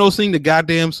let Bruno sing the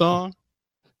goddamn song.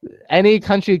 Any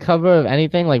country cover of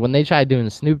anything, like when they tried doing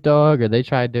Snoop Dogg or they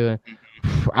tried doing,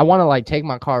 I want to like take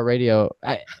my car radio.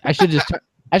 I should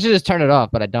just turn it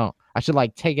off, but I don't. I should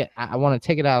like take it. I want to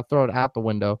take it out, throw it out the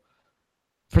window.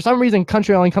 For some reason,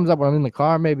 country only comes up when I'm in the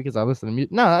car. Maybe because I listen to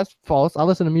music. No, that's false. I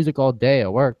listen to music all day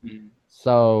at work.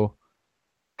 So,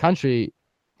 country,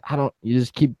 you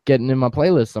just keep getting in my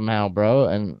playlist somehow, bro.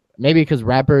 And maybe because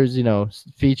rappers,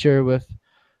 feature with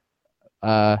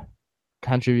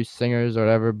country singers or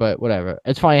whatever. But whatever.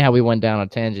 It's funny how we went down a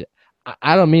tangent.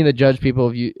 I don't mean to judge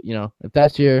people. If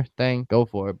that's your thing, go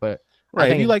for it. But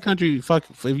right, if you like country, if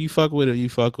you fuck with it, you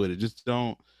fuck with it. Just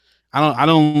don't. I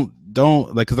don't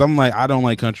like, because I'm like, I don't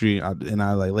like country, and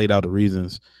I like laid out the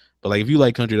reasons. But like, if you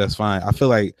like country, that's fine. I feel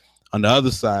like on the other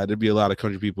side, there'd be a lot of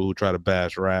country people who try to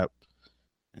bash rap,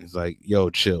 and it's like, yo,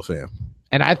 chill, fam.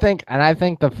 And I think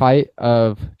the fight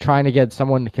of trying to get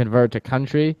someone to convert to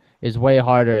country is way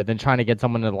harder than trying to get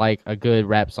someone to like a good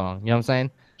rap song. You know what I'm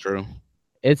saying? True.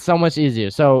 It's so much easier.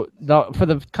 So for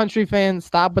the country fans,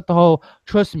 stop with the whole,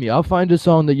 trust me, I'll find a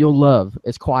song that you'll love.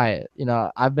 It's quiet.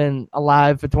 I've been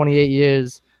alive for 28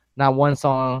 years. Not one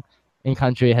song in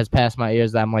country has passed my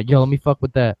ears that I'm like, yo, let me fuck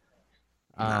with that.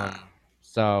 But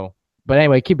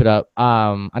anyway, keep it up.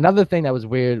 Another thing that was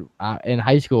weird in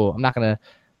high school, I'm not going to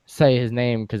say his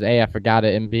name because A, I forgot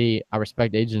it, and B, I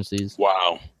respect agencies.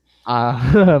 Wow.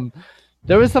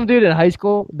 There was some dude in high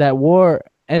school that wore,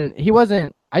 and he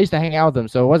wasn't, I used to hang out with him,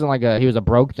 so it wasn't like he was a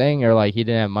broke thing or like he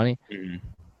didn't have money.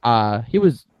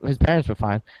 His parents were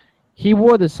fine. He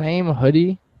wore the same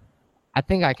hoodie. I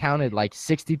think I counted like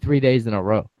 63 days in a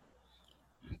row.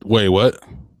 Wait, what?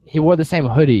 He wore the same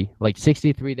hoodie like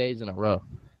 63 days in a row.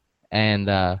 And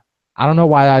I don't know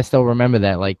why I still remember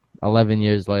that like 11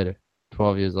 years later,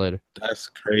 12 years later. That's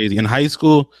crazy. In high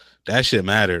school, that shit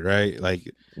mattered, right?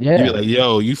 Like, Yeah. you'd be like,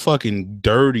 yo, you fucking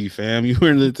dirty, fam. You were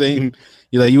in the same,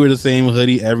 you were the same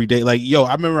hoodie every day. Like, yo,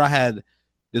 I remember I had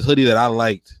this hoodie that I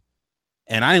liked,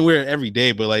 and I didn't wear it every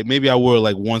day, but like maybe I wore it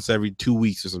like once every 2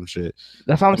 weeks or some shit.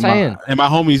 That's what I'm saying. And my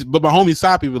homies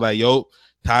saw people like, yo,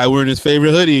 Ty wearing his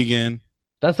favorite hoodie again.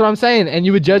 That's what I'm saying. And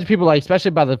you would judge people like,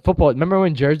 especially by the football. Remember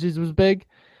when jerseys was big,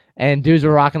 and dudes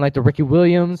were rocking like the Ricky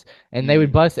Williams, and they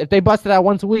would bust. If they busted that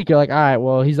once a week, you're like, all right,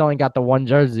 well, he's only got the one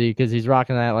jersey because he's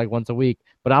rocking that like once a week.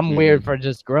 But I'm weird for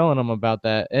just grilling him about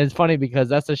that. And it's funny because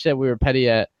that's the shit we were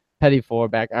petty for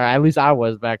back, or at least I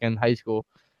was back in high school.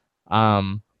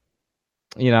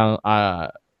 You know,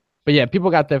 but yeah, people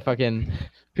got their fucking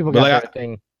their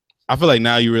thing. I feel like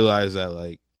now you realize that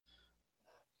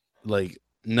like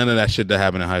none of that shit that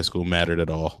happened in high school mattered at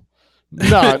all.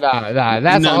 No.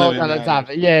 That's a whole other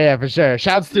topic. Yeah, for sure.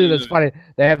 Shouts to that's funny.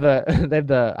 They have I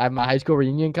have my high school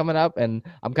reunion coming up, and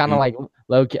I'm kind of like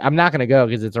low key. I'm not gonna go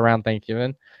because it's around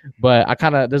Thanksgiving, but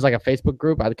there's like a Facebook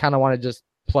group. I kind of want to just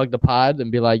plug the pod and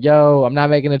be like, yo, I'm not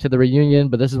making it to the reunion,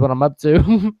 but this is what I'm up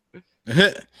to.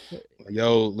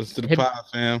 Yo, listen to the pod,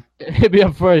 fam. Hit me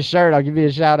up for a shirt. I'll give you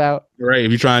a shout out. Right.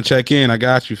 If you're trying to check in, I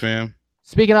got you, fam.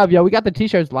 Speaking of, yo, we got the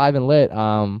t-shirts live and lit.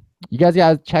 You guys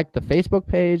gotta check the Facebook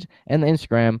page and the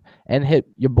Instagram and hit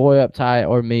your boy up, Ty,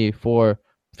 or me for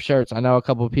shirts. I know a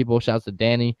couple of people. Shouts to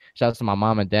Danny. Shouts to my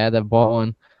mom and dad that bought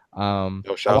one.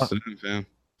 Yo, shouts to them, fam.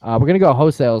 We're gonna go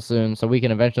wholesale soon, so we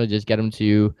can eventually just get them to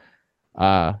you,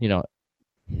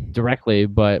 directly.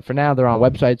 But for now, they're on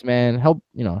websites, man. Help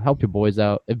your boys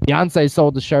out. If Beyonce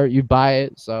sold the shirt, you'd buy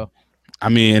it. So, I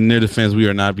mean, in their defense, we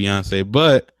are not Beyonce,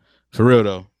 but for real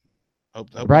though, hope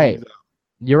right.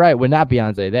 You're right. We're not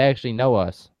Beyonce. They actually know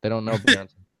us. They don't know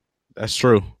Beyonce. That's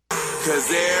true.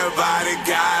 Cause everybody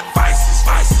got vices,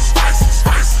 vices,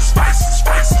 vices, vices, vices,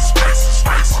 vices, vices,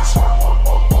 vices.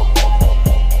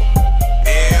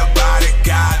 Everybody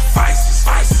got vices,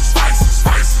 vices, vices,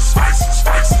 vices, vices,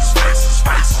 vices, vices,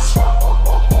 vices.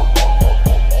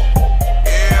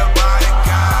 Everybody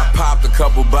got. I popped a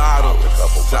couple bottles.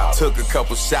 I took a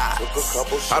couple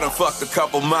shots. I done fucked a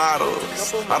couple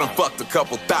models. I done fucked a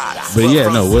couple thoughts. But yeah,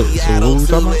 no, what we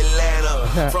talking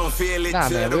about? Nah,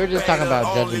 man, we were just talking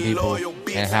about judging people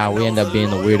and how we end up being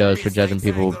the weirdos for judging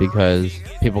people because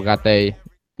people got their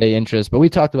interest. But we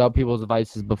talked about people's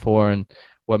vices before and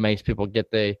what makes people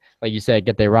get their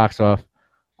rocks off.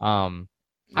 I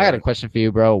got a question for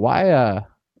you, bro. Why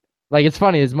like it's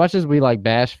funny, as much as we like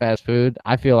bash fast food,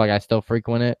 I feel like I still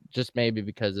frequent it, just maybe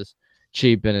because it's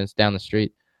cheap and it's down the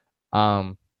street.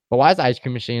 But why is the ice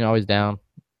cream machine always down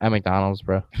at McDonald's,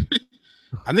 bro?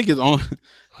 I think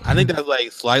that's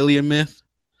like slightly a myth,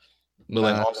 but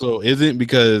like also isn't,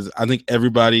 because I think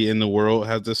everybody in the world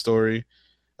has this story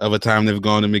of a time they've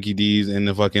gone to Mickey D's and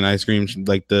the fucking ice cream,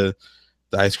 like the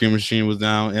ice cream machine was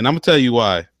down. And I'm gonna tell you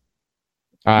why.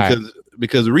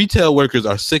 Because retail workers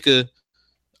are sick of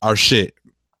our shit.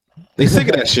 They sick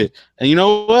of that shit. And you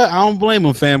know what? I don't blame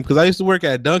them, fam, because I used to work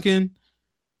at Dunkin',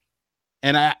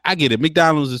 and I get it.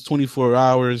 McDonald's is 24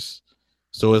 hours.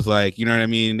 So it's like, you know what I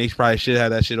mean? They probably should have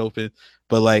that shit open.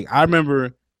 But like, I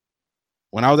remember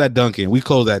when I was at Dunkin', we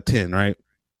closed at 10, right?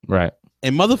 Right.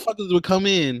 And motherfuckers would come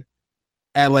in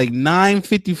at like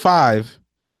 9:55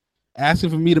 asking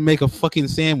for me to make a fucking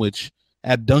sandwich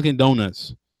at Dunkin'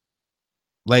 Donuts.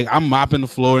 Like, I'm mopping the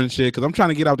floor and shit because I'm trying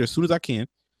to get out there as soon as I can.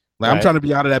 Like, right. I'm trying to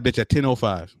be out of that bitch at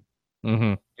 10:05. Mm-hmm. You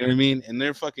know what I mean? And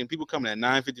they're fucking people coming at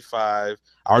 9:55.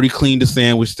 I already cleaned the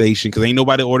sandwich station because ain't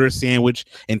nobody order a sandwich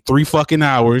in 3 fucking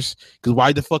hours. Because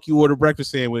why the fuck you order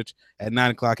breakfast sandwich at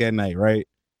 9 o'clock at night, right?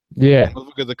 Yeah.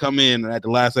 Because they come in at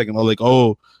the last second. They're like,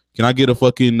 oh, can I get a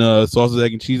fucking sausage,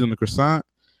 egg, and cheese on the croissant?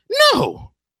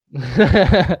 No.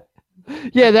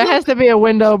 Yeah, there has to be a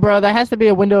window, bro. There has to be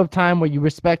a window of time where you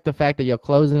respect the fact that you're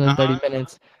closing in 30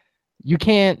 minutes. You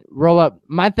can't roll up.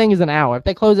 My thing is an hour. If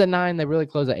they close at 9, they really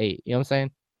close at 8. You know what I'm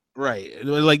saying? Right.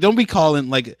 Like, don't be calling.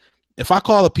 Like, if I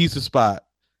call a pizza spot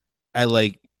at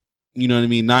like, you know what I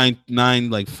mean, 9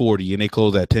 like 40, and they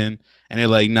close at 10, and they're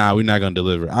like, nah, we're not gonna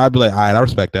deliver. I'd be like, all right, I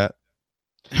respect that.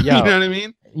 Yo, you know what I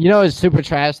mean? You know, it's super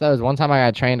trash. That was one time I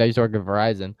got trained. I used to work at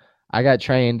Verizon. I got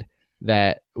trained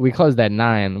that we closed at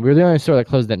 9. We were the only store that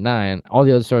closed at 9. All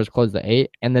the other stores closed at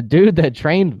 8. And the dude that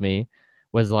trained me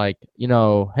was like, you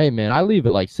know, hey man, I leave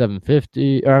at like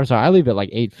 7:50, or I'm sorry, I leave at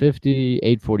like 8:50,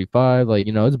 8:45. Like,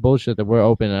 you know, it's bullshit that we're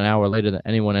open an hour later than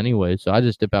anyone anyway. So I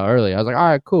just dip out early. I was like, all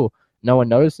right, cool. No one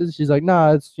notices. She's like,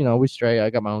 nah, it's, you know, we straight. I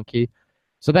got my own key.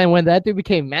 So then when that dude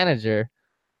became manager,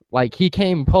 like he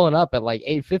came pulling up at like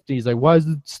 8:50. He's like, why is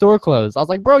the store closed? I was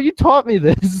like, bro, you taught me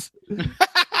this.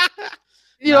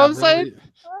 You know what I'm saying?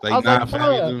 Like, nah,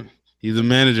 fam, He's a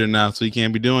manager now, so he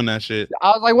can't be doing that shit.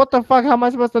 I was like, what the fuck? How am I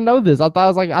supposed to know this? I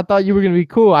thought you were gonna be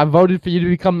cool. I voted for you to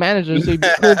become manager, so you'd be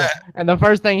cool. And the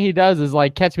first thing he does is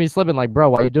like catch me slipping. Like,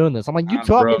 bro, why are you doing this? I'm like, you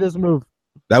taught me this move.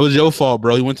 That was your fault,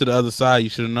 bro. He went to the other side. You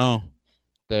should have known.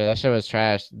 Dude, that shit was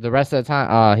trash. The rest of the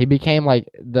time, he became like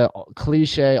the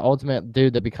cliche ultimate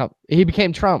dude that he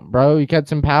became Trump, bro. He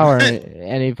gets in power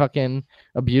and he fucking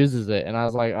abuses it. And I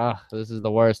was like, oh, this is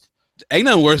the worst. Ain't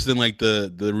nothing worse than like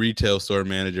the retail store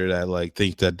manager that like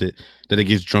thinks that it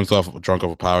gets drunk off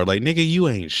of power. Like, nigga, you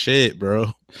ain't shit,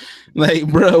 bro. Like,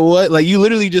 bro, what? Like, you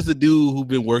literally just a dude who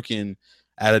been working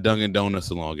at a Dunkin' Donuts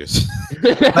the longest.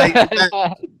 Like,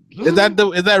 is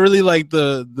that really like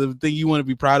the thing you want to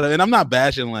be proud of? And I'm not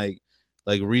bashing like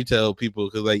retail people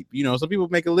because like, you know, some people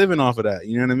make a living off of that.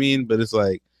 You know what I mean? But it's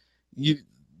like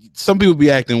some people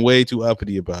be acting way too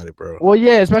uppity about it, bro. Well,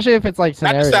 yeah, especially if it's like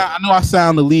scenario. I know I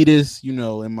sound elitist, you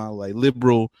know, in my like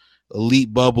liberal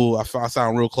elite bubble. I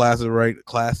sound real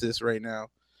classist right now.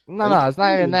 No, it's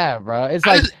not even that, bro. It's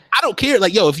I don't care.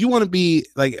 Like, yo, if you want to be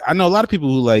like, I know a lot of people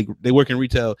who like they work in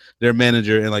retail, they're a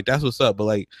manager, and like that's what's up. But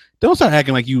like, don't start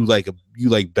acting like you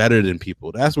better than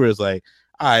people. That's where it's like,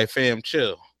 all right, fam,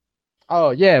 chill.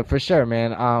 Oh yeah, for sure,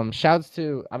 man. Shouts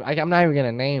to I'm not even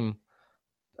gonna name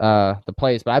the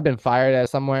place, but I've been fired at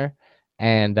somewhere,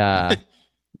 and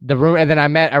the room, and then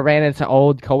I ran into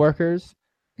old coworkers,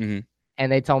 and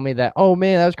they told me that, oh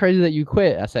man, that was crazy that you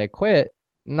quit. I said, quit?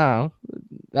 No,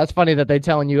 that's funny that they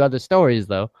telling you other stories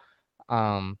though.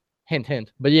 Hint,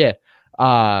 hint. But yeah,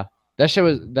 that shit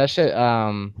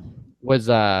was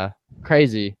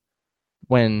crazy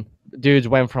when dudes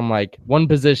went from like one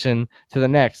position to the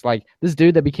next. Like this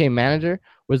dude that became manager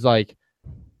was like,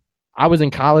 I was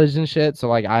in college and shit, so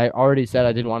like I already said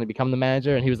I didn't want to become the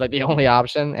manager, and he was like the only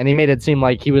option, and he made it seem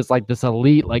like he was like this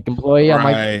elite like employee.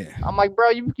 Right. I'm like, bro,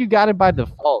 you got it by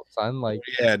default, son. Like,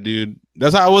 yeah, dude,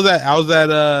 that's how I was at. I was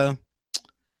at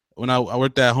when I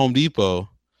worked at Home Depot,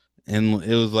 and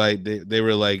it was like they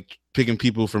were like picking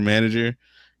people for manager,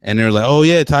 and they were like, oh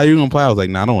yeah, Ty, you gonna play? I was like,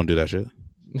 nah, I don't want to do that shit.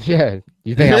 Yeah,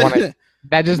 you think I want to?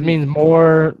 That just means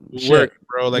more work,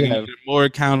 bro. Like, yeah. More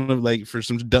accountable, like for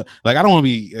some like I don't want to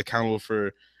be accountable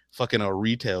for fucking a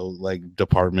retail like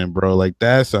department, bro. Like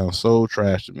that sounds so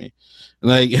trash to me.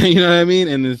 Like, you know what I mean?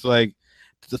 And it's like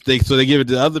so they give it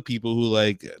to other people who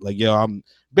like yo, I'm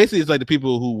basically it's like the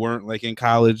people who weren't like in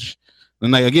college.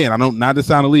 And like again, I don't not to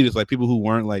sound elite, it's like people who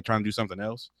weren't like trying to do something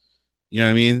else. You know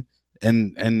what I mean?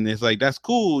 And it's like that's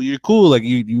cool. You're cool. Like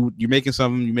you're making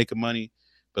something, you're making money.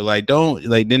 But like don't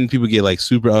like then people get like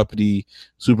super uppity,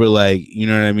 super like, you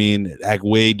know what I mean, act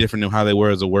way different than how they were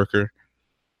as a worker.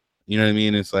 You know what I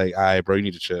mean? It's like, all right, bro, you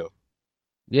need to chill.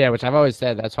 Yeah, which I've always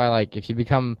said. That's why like if you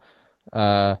become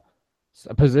a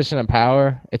position of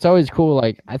power, it's always cool.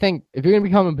 Like I think if you're gonna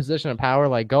become a position of power,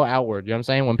 like go outward. You know what I'm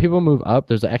saying? When people move up,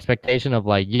 there's an expectation of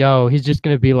like, yo, he's just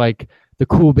gonna be like the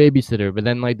cool babysitter. But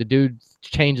then like the dude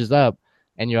changes up.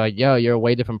 And you're like, yo, you're a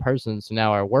way different person. So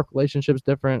now our work relationship's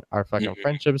different. Our fucking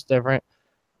friendship's different.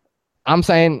 I'm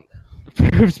saying,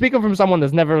 speaking from someone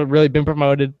that's never really been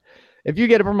promoted, if you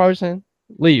get a promotion,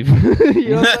 leave. You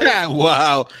know what I'm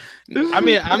wow. I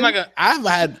mean, I'm not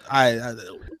gonna.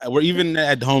 We're even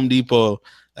at Home Depot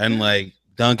and like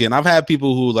Dunkin'. I've had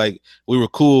people who like we were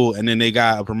cool, and then they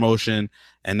got a promotion,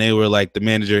 and they were like the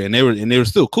manager, and they were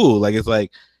still cool. Like it's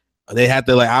like they had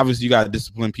to like obviously you got to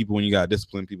discipline people when you got to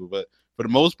discipline people, but. For the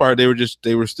most part, they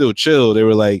were still chill. They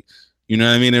were like, you know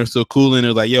what I mean? They were still cool. And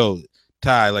they're like, yo,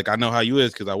 Ty, like, I know how you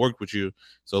is because I worked with you.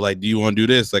 So, like, do you want to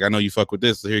do this? Like, I know you fuck with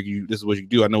this. So here, this is what you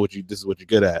do. I know this is what you're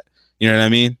good at. You know what I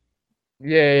mean?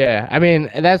 Yeah. I mean,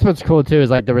 that's what's cool, too,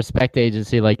 is like the respect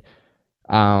agency. Like,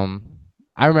 I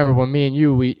remember when me and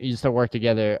you, we used to work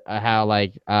together, how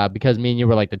like, because me and you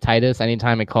were like the tightest,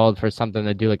 anytime it called for something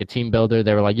to do like a team builder,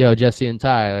 they were like, yo, Jesse and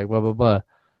Ty, like, blah, blah, blah.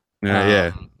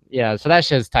 Yeah. Yeah, so that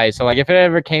shit's tight. So like if it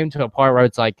ever came to a part where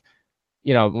it's like,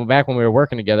 you know, back when we were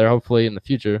working together, hopefully in the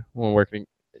future when we're working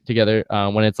together,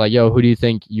 when it's like, yo, who do you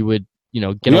think you would, you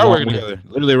know, get along working with? Together,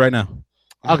 literally right now.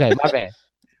 Okay, my bad.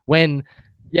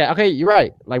 Okay, you're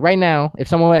right. Like right now, if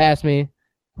someone would ask me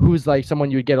who's like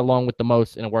someone you would get along with the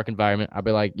most in a work environment, I'd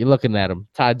be like, you're looking at him,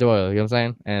 Ty Doyle. You know what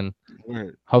I'm saying?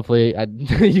 And hopefully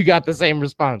you got the same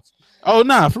response. Oh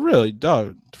nah, for real,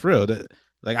 dog, for real.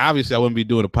 Like obviously, I wouldn't be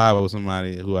doing a pie with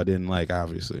somebody who I didn't like.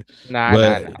 Obviously, nah.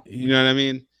 You know what I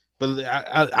mean. But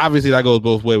obviously, that goes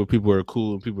both ways. Where people are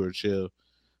cool and people are chill.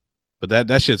 But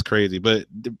that shit's crazy. But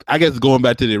I guess going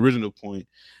back to the original point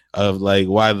of like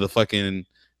why the fucking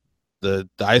the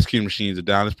ice cream machines are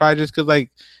down, it's probably just because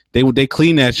like they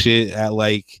clean that shit at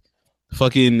like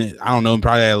fucking I don't know,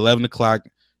 probably at 11 o'clock,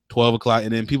 12 o'clock,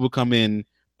 and then people come in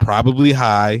probably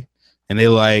high. and they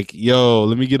like, yo,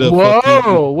 let me get a Whoa,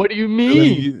 fucking, what do you let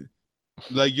mean? me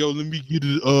like, yo, let me get a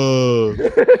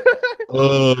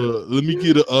let me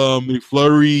get a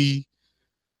McFlurry.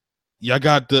 Y'all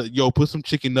got put some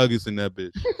chicken nuggets in that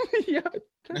bitch. Yeah.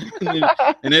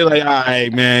 And they're like, all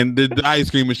right, man, the ice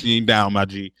cream machine down, my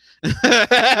G. Yo,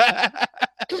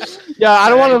 I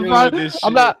don't want doing to find. this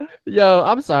I'm shit. not. Yo,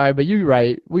 I'm sorry, but you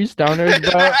right. We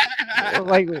stoners, bro.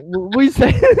 Like we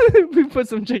say, we put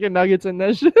some chicken nuggets in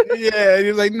that shit. Yeah, and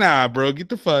he's like, nah, bro, get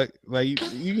the fuck. Like you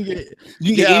can get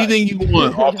Yeah. anything you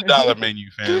want off the dollar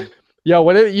menu, fam. Yo,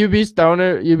 what if you be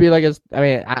stoner? You be like,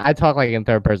 I talk like in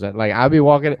third person. Like I'll be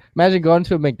walking. Imagine going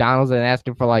to a McDonald's and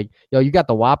asking for like, yo, you got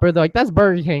the Whopper? They're like, that's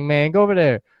Burger King, man. Go over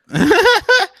there.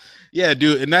 Yeah,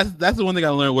 dude, and that's the one thing I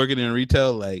learned working in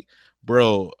retail. Like,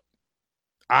 bro,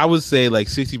 I would say like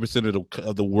 60%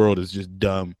 of the world is just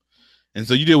dumb, and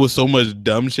so you deal with so much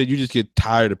dumb shit, you just get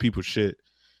tired of people's shit.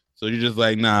 So you're just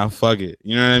like, nah, fuck it.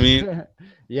 You know what I mean?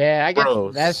 Yeah, I guess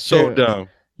Bro, that's so true. dumb.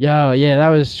 Yo, yeah, that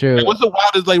was true. Like, what's the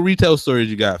wildest like retail stories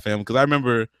you got, fam? Because I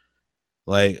remember,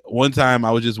 like, one time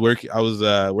I was just working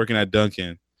at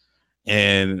Dunkin',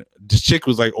 and this chick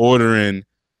was like ordering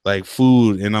like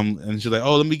food, and she's like,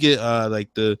 oh, let me get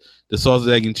like the sausage,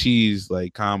 egg, and cheese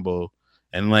like combo,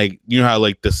 and like you know how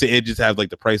like it just have like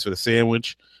the price for the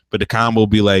sandwich, but the combo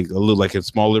be like a little like in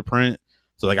smaller print.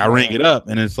 So like I rang it up,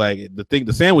 and it's like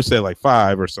the sandwich said like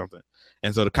 5 or something,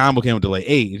 and so the combo came up to like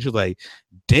 8, and she was like,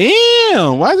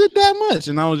 damn, why is it that much?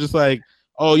 And I was just like,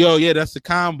 oh, yo, yeah, that's the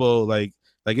combo. Like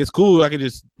it's cool. I could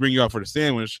just bring you out for the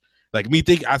sandwich. Like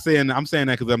I'm saying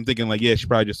that because I'm thinking like, yeah, she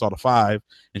probably just saw the 5,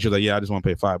 and she was like, yeah, I just want to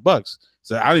pay $5.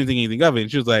 So I didn't think anything of it.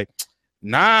 And she was like,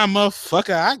 nah,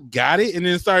 motherfucker, I got it. And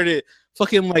then started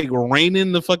fucking like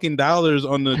raining the fucking dollars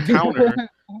on the counter,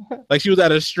 like she was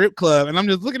at a strip club. And I'm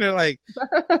just looking at her like,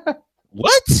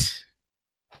 what?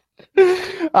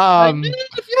 Like, man,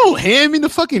 if you don't hand me the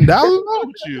fucking dollars, what's wrong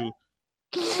with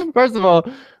you? First of all,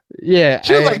 yeah,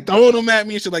 She was like throwing them at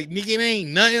me, and she's like, nigga, it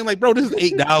ain't nothing. Like, bro, this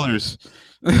is $8.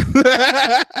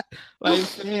 Like,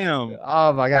 damn.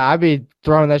 Oh my god, I'd be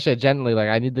throwing that shit gently. Like,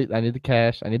 I need the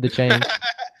cash, I need the change.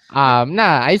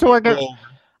 I used to work at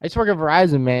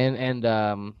Verizon, man,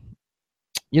 and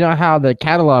you know how the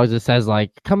catalogs it says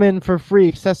like, come in for free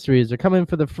accessories or come in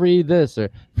for the free this or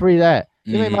free that.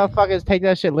 You know, motherfuckers take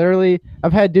that shit literally.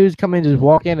 I've had dudes come in, just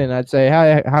walk in, and I'd say,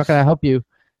 "Hi, how can I help you?"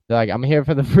 They're like, "I'm here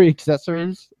for the free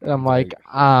accessories." And I'm like,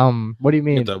 "What do you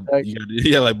mean?" Like,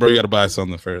 bro, you gotta buy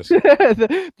something first.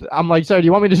 I'm like, "Sir, do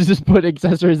you want me to just put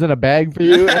accessories in a bag for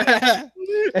you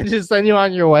and just send you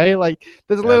on your way?" Like,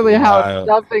 that's literally how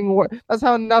nothing works. That's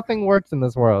how nothing works in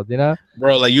this world, you know,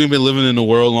 bro. Like, you ain't been living in the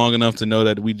world long enough to know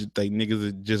that we just, like, niggas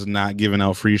are just not giving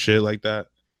out free shit like that.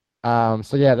 So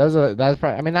yeah, that's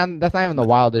probably. I mean, that's not even the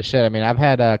wildest shit. I mean, I've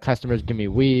had customers give me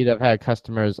weed. I've had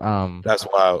customers. That's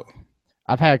wild.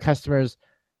 I've had customers,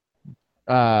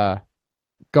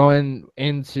 going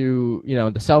into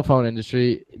the cell phone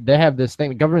industry. They have this thing.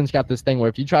 The government's got this thing where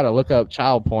if you try to look up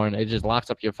child porn, it just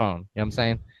locks up your phone. You know what I'm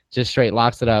saying? Just straight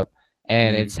locks it up,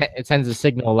 and it sends a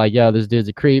signal like, yo, this dude's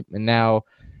a creep. And now,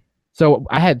 so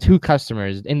I had 2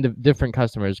 customers, different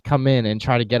customers, come in and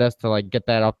try to get us to like get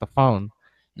that off the phone.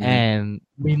 And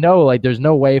we know like there's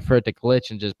no way for it to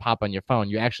glitch and just pop on your phone.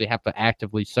 You actually have to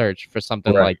actively search for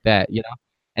something like that,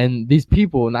 And these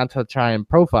people, not to try and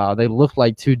profile, they look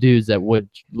like 2 dudes that would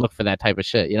look for that type of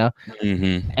shit,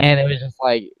 And it was just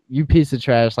like, you piece of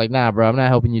trash. Like, nah, bro, I'm not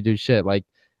helping you do shit. Like,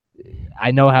 I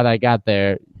know how that got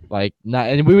there. Like, nah,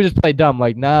 and we would just play dumb.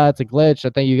 Like, nah, it's a glitch. I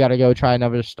think you got to go try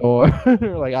another store.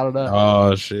 Like, I don't know.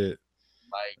 Oh shit.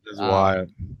 Like, that's wild.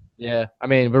 Yeah, I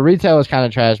mean, but retail is kind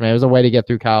of trash, man. It was a way to get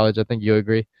through college. I think you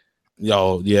agree.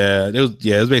 Yo, yeah, it was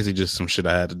basically just some shit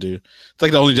I had to do. It's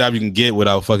like the only job you can get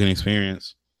without fucking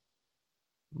experience.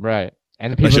 Right.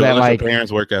 And the people that like your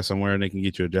parents work at somewhere and they can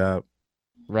get you a job.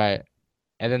 Right.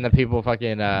 And then the people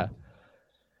fucking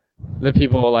the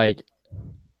people like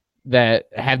that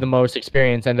have the most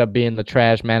experience end up being the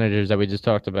trash managers that we just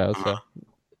talked about. So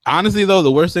honestly though,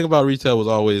 the worst thing about retail was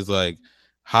always like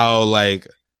how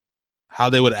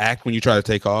they would act when you try to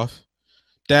take off.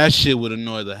 That shit would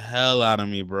annoy the hell out of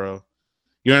me, bro.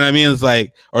 You know what I mean? It's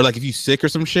like, or like if you sick or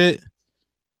some shit,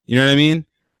 you know what I mean?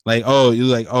 Like,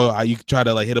 you try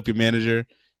to like hit up your manager,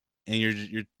 and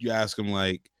you ask them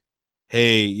like,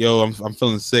 hey, yo, I'm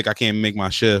feeling sick, I can't make my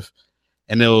shift,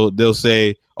 and they'll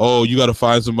say, oh, you got to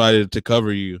find somebody to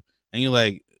cover you, and you're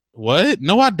like, what?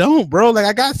 No, I don't, bro. Like,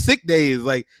 I got sick days.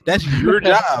 Like, that's your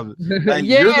job. Like,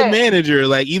 you're the manager.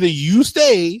 Like, either you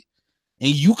stay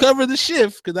and you cover the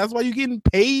shift because that's why you're getting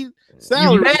paid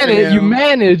salary. You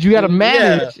manage. You gotta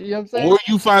manage. You know what I'm saying? Or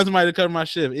you find somebody to cover my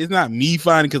shift. It's not me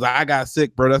finding because I got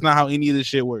sick, bro. That's not how any of this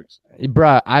shit works.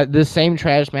 Bruh, the same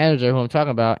trash manager who I'm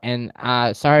talking about, and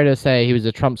sorry to say he was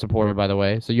a Trump supporter, by the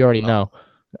way, so you already know.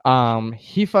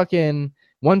 He fucking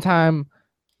one time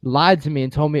lied to me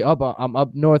and told me, "Oh, I'm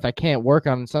up north. I can't work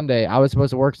on Sunday. I was supposed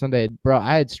to work Sunday, bro.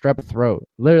 I had strep throat,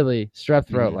 literally strep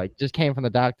throat. Like just came from the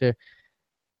doctor."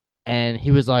 And he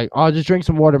was like, "Oh, just drink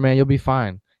some water, man. You'll be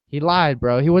fine." He lied,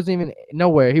 bro. He wasn't even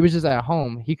nowhere. He was just at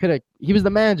home. He was the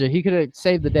manager. He could have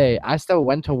saved the day. I still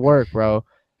went to work, bro,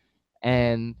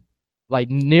 and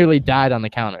like nearly died on the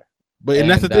counter. And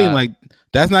that's the thing. Like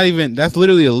that's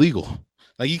literally illegal.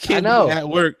 Like you can't be at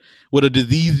work with a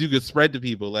disease you could spread to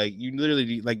people. Like you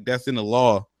literally like that's in the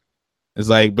law. It's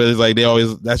like, but it's like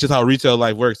that's just how retail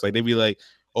life works. Like they be like,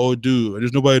 "Oh, dude,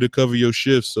 there's nobody to cover your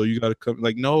shifts, so you gotta come."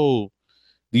 Like no.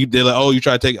 They're like, "Oh, you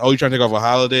trying to take off a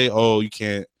holiday? Oh, you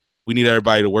can't. We need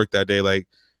everybody to work that day." Like,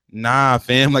 nah,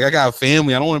 fam. Like, I got a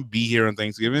family. I don't want to be here on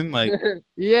Thanksgiving. Like,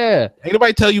 yeah. Ain't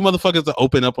nobody tell you motherfuckers to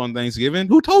open up on Thanksgiving.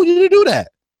 Who told you to do that?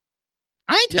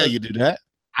 I ain't tell you to do that.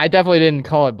 I definitely didn't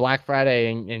call it Black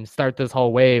Friday and start this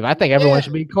whole wave. I think everyone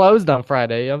should be closed on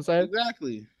Friday. You know what I'm saying?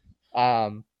 Exactly.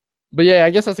 But yeah, I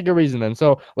guess that's a good reason then.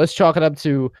 So let's chalk it up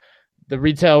to the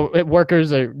retail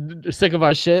workers are sick of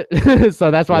our shit.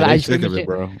 So that's why the ice cream machine,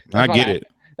 bro. I get it.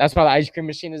 That's why the ice cream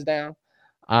machine is down.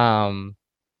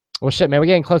 Well, shit, man, we're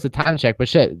getting close to time check, but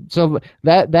shit. So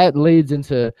that leads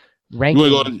into ranking. Do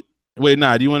you want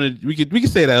to? We could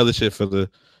say that other shit for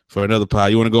another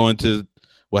pod. You want to go into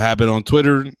what happened on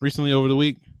Twitter recently over the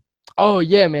week? Oh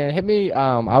yeah, man, hit me.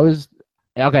 I was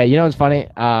okay. You know what's funny?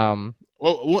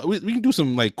 Well, we can do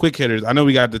some like quick hitters. I know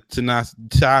we got the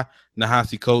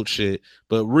Ta-Nehisi Coates shit,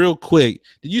 but real quick,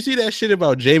 did you see that shit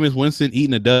about Jameis Winston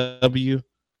eating a W?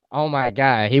 Oh my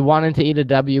god, he wanted to eat a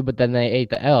W, but then they ate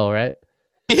the L, right?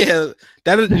 Yeah,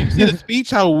 you see the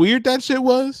speech? How weird that shit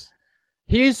was.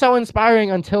 He's so inspiring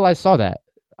until I saw that.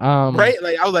 Right?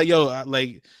 Like I was like, yo,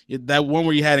 like that one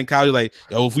where you had in college, like,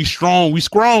 yo, if we strong, we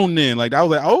scrown then. Like I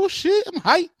was like, oh shit, I'm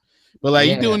hyped. But like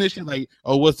you doing this shit like,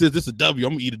 oh, what's this? This is a W.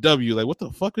 I'm gonna eat a W. Like, what the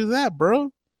fuck is that,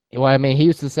 bro? Well, I mean, he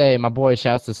used to say, my boy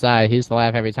shouts aside, he used to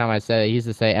laugh every time I said it. He used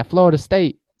to say, at Florida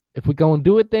State, if we gonna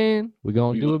do it then, we're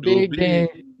gonna do it big then.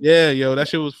 Yeah, yo, that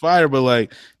shit was fire, but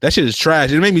like that shit is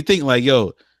trash. It made me think like,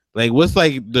 yo, like what's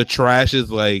like the trashest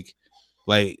like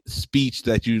speech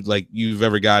that you've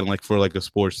ever gotten like for like a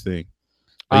sports thing?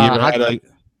 Like, you ever had like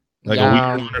a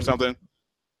weird one or something?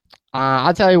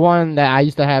 I'll tell you one that I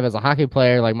used to have as a hockey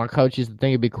player. Like my coach used to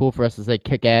think it'd be cool for us to say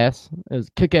 "kick ass." It was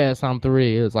 "kick ass" on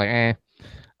 3. It was like, eh.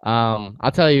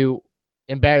 I'll tell you,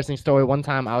 embarrassing story. One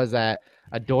time I was at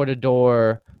a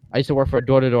door-to-door. I used to work for a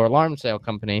door-to-door alarm sale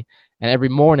company, and every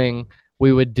morning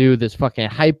we would do this fucking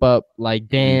hype up like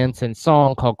dance and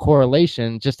song called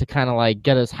Correlation, just to kind of like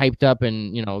get us hyped up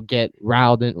and get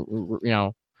riled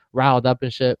up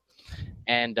and shit.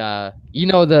 And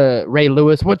the Ray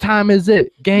Lewis, what time is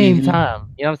it? Game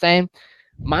time. You know what I'm saying?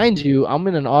 Mind you, I'm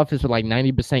in an office with like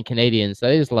 90% Canadians. So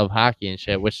they just love hockey and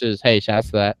shit, which is, hey,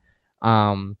 shouts to that.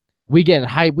 We getting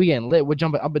hyped, we getting lit, we're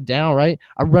jumping up and down, right?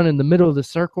 I run in the middle of the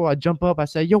circle, I jump up, I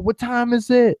say, yo, what time is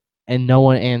it? And no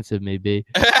one answered me, B.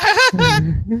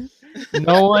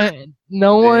 No one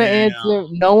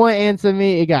answered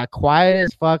me. It got quiet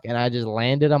as fuck, and I just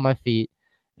landed on my feet,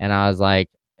 and I was like,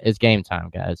 it's game time,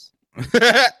 guys.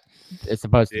 It's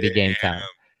supposed to be game time.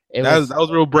 That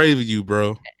was real brave of you,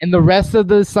 bro. And the rest of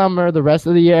the summer, the rest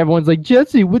of the year, everyone's like,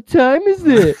 Jesse, what time is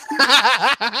it?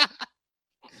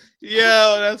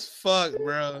 Yo, that's fucked,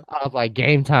 bro. I was like,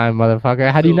 game time,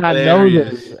 motherfucker. How do you not know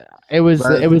this? It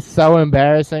was so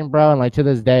embarrassing, bro. And like to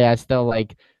this day, I still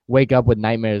like wake up with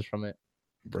nightmares from it.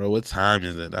 Bro, what time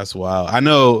is it? That's wild. I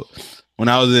know when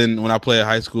I played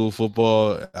high school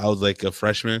football, I was like a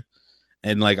freshman,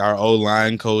 and like our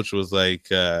O-line coach was like,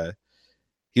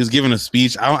 he was giving a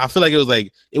speech. I feel like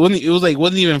it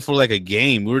wasn't even for like a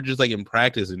game. We were just like in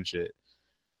practice and shit.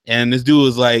 And this dude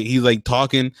was like, he's like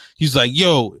talking. He's like,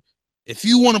 yo, if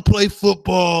you want to play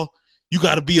football, you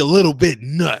got to be a little bit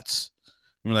nuts.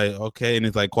 And we're like, okay. And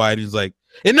it's like quiet. He's like,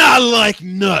 and I like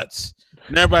nuts.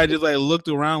 And everybody just like looked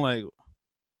around like,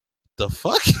 the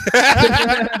fuck?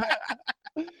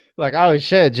 Like, oh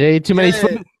shit, Jay, too many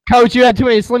Coach, you had too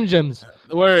many Slim Jims.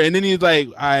 Word. And then he's like,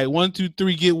 all right, 1, 2,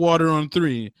 3, get water on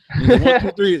 3. Like, 1,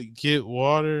 2, 3, get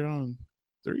water on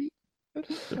 3.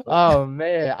 Oh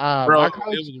man, bro, it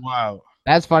was wild.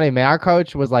 That's funny, man. Our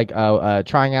coach was like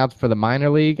trying out for the minor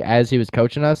league as he was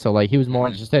coaching us, so like he was more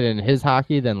interested in his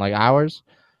hockey than like ours.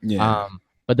 Yeah.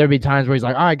 But there'd be times where he's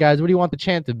like, "All right, guys, what do you want the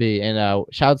chant to be?" And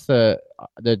shouts to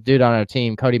the dude on our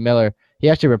team, Cody Miller, he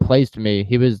actually replaced me.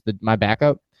 He was my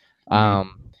backup.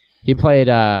 He played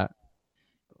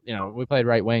we played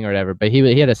right wing or whatever, but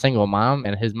he had a single mom,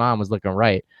 and his mom was looking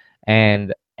right.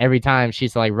 And every time she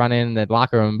used to like run in the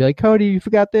locker room and be like, Cody, you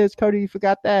forgot this, Cody, you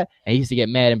forgot that. And he used to get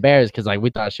mad and embarrassed because like we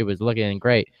thought she was looking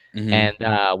great. And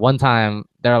one time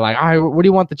they're like, all right, what do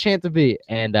you want the chant to be?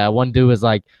 And one dude was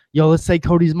like, yo, let's say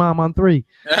Cody's mom on 3.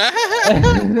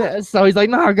 So he's like,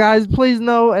 nah, guys, please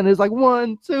no. And it's like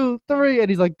 1, 2, 3. And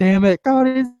he's like, damn it,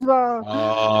 Cody's mom.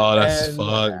 Oh, that's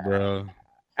fucked, bro.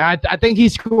 I think he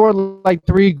scored like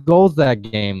 3 goals that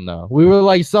game, though. We were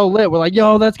like so lit. We're like,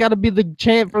 yo, that's got to be the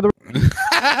chant for the.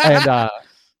 And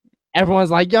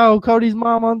everyone's like, yo, Cody's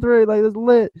mom on 3. Like, it's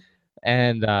lit.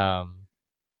 And,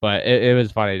 but it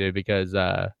was funny, dude, because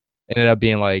it ended up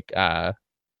being like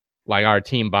our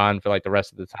team bond for like the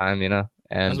rest of the time, you know?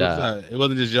 And it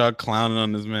wasn't just y'all clowning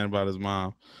on this man about his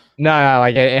mom. No,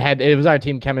 like it was our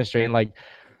team chemistry. And like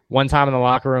one time in the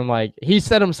locker room, like he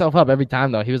set himself up every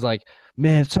time, though. He was like,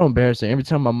 man, it's so embarrassing. Every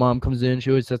time my mom comes in, she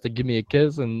always has to give me a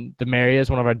kiss. And Demarius,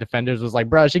 one of our defenders, was like,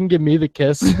 bro, she can give me the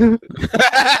kiss. Yo,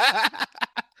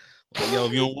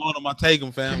 if you don't want him, I'll take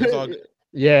him, fam. It's all good.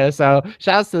 Yeah, so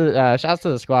shouts to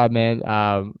the squad, man.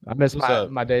 I miss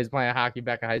my days playing hockey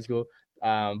back in high school.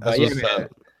 But yeah, man,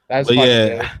 that's funny,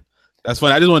 man. That's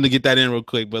funny. I just wanted to get that in real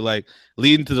quick. But like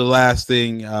leading to the last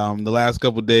thing, the last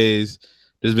couple of days,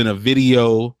 there's been a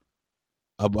video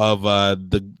of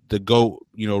the GOAT,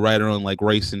 writer on like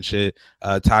race and shit,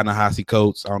 Ta-Nehisi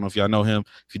Coates. I don't know if y'all know him.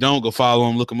 If you don't, go follow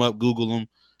him, look him up, Google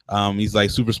him. He's like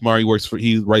super smart.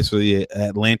 He writes for the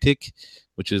Atlantic,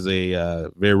 which is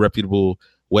a very reputable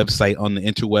website on the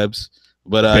interwebs.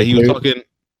 But he was talking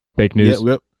fake news.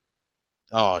 Yeah,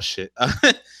 oh shit.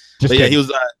 But yeah, he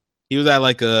was at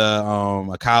like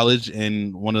a college,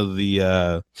 and one of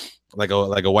the like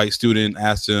a white student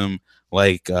asked him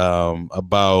like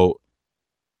about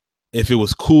if it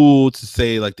was cool to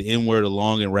say like the N-word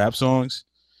along in rap songs.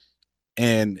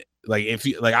 And like if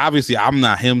you like, obviously I'm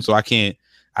not him, so I can't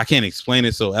explain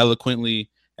it so eloquently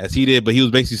as he did, but he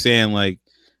was basically saying like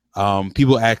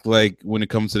people act like when it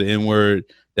comes to the N-word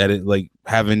that it like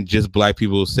having just black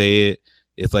people say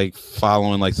it's like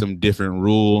following like some different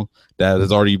rule that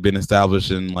has already been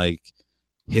established in like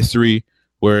history,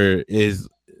 where is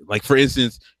like, for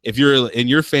instance, if you're in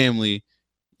your family,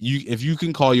 if you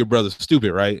can call your brother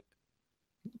stupid, right?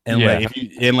 And like if you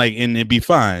and it'd be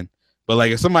fine. But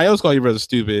like if somebody else call your brother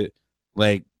stupid,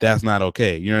 like that's not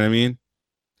okay. You know what I mean?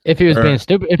 If he was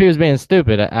being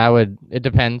stupid, I would. It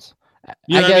depends.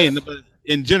 You know what I mean? But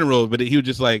in general, but he was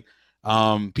just like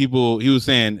people. He was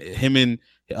saying him and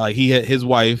like he had his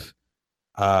wife,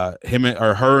 him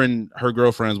or her and her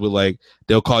girlfriends would like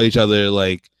they'll call each other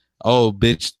like, oh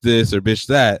bitch this or bitch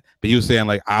that. But he was saying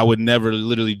like I would never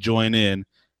literally join in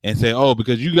and say, oh,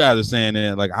 because you guys are saying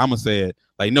it, like I'm gonna say it.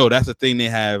 Like no, that's the thing they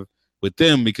have with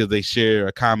them because they share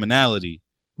a commonality.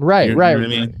 Right. You know what I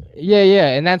mean? Yeah,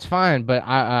 and that's fine. But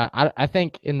I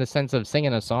think in the sense of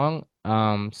singing a song,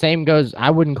 same goes. I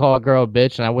wouldn't call a girl a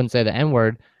bitch, and I wouldn't say the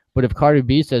N-word. But if Cardi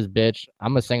B says bitch,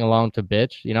 I'm gonna sing along to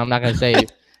bitch. You know, I'm not gonna say,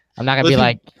 I'm not gonna be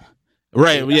like,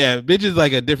 right? Yeah, bitch is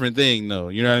like a different thing, though.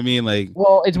 You know what I mean? Like,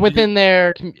 well, it's within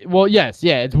their. Well, yes,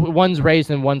 yeah. It's one's race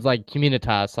and one's like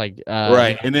communitas, like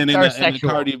right. And then in the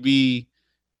Cardi B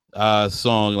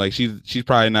song, like she's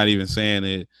probably not even saying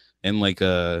it in like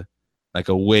a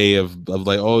way of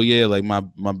like, oh yeah, like my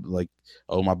like,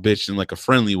 oh my bitch, in like a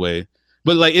friendly way.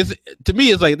 But like it's to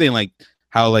me it's like a thing like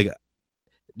how like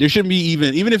there shouldn't be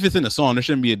even if it's in a song, there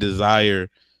shouldn't be a desire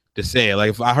to say it.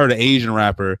 Like if I heard an Asian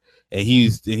rapper and he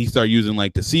started using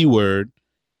like the C word,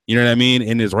 you know what I mean,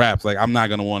 in his raps, like I'm not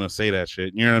gonna want to say that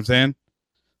shit. You know what I'm saying?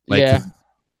 Like, yeah,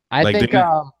 I think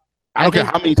I don't care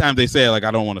how many times they say it, like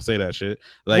I don't want to say that shit.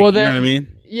 Like, well, you know what I mean?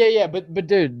 Yeah, but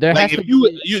dude, there like has if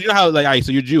to you know how like, all right,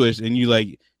 so you're Jewish and you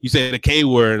say the K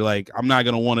word, like I'm not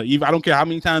gonna want to. Even I don't care how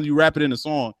many times you rap it in a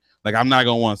song, like I'm not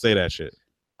gonna want to say that shit.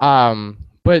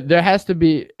 But there has to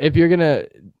be, if you're gonna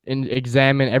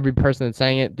examine every person that's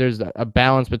saying it, there's a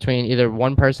balance between either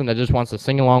one person that just wants to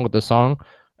sing along with the song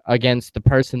against the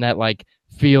person that like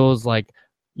feels like,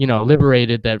 you know,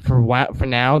 liberated that for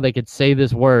now they could say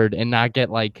this word and not get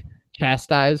like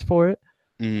chastised for it.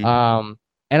 And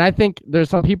I think there's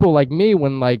some people like me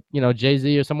when like, you know,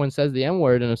 Jay-Z or someone says the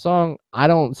N-word in a song, I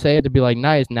don't say it to be like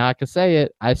nice. Now I can say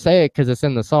it. I say it because it's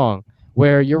in the song.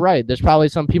 Where you're right, there's probably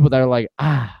some people that are like,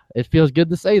 it feels good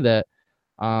to say that.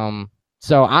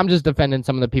 So I'm just defending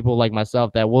some of the people like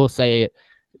myself that will say it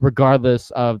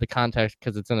regardless of the context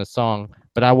because it's in a song,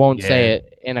 but I won't say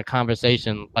it in a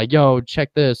conversation like, yo,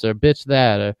 check this or bitch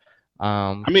that. Or,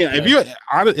 I mean,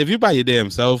 if you're by your damn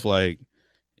self, like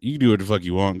You can do what the fuck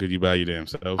you want because you by your damn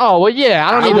self. Oh well, yeah.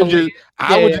 I don't even.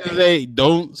 I would just say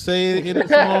don't say it in a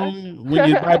song when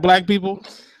you by black people.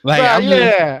 Like Bro, I'm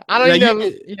yeah, I don't like,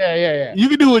 even. Yeah. You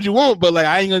can do what you want, but like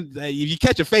I ain't gonna. If you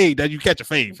catch a fade, that you catch a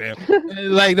fade, fam.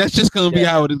 Like that's just gonna be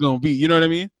how it is gonna be. You know what I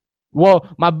mean? Well,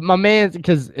 my man,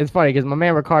 because it's funny, because my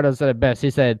man Ricardo said it best.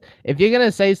 He said, if you're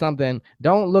gonna say something,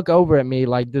 don't look over at me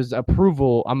like there's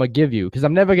approval I'm gonna give you, because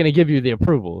I'm never gonna give you the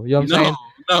approval. You know what I'm saying?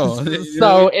 No.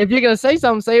 So if you're gonna say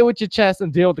something, say it with your chest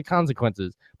and deal with the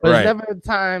consequences. But Right. it's never a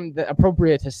time that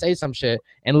appropriate to say some shit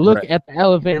and look at the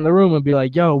elephant in the room and be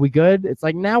like, "Yo, we good?" It's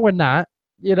like, now we're not.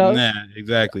 You know? Nah,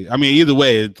 exactly. I mean, either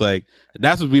way, it's like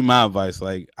that's would be my advice.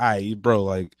 Like, bro,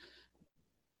 like,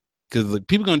 because like,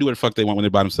 people gonna do what the fuck they want when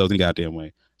they're by themselves any goddamn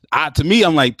way. To me,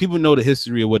 I'm like, people know the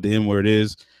history of what the N word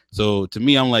is. So to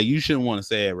me, I'm like, you shouldn't want to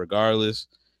say it regardless.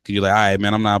 Cause you're like, all right,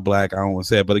 man, I'm not black. I don't want to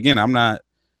say it. But again, I'm not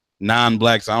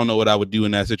non-black, so I don't know what I would do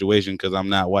in that situation because I'm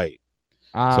not white.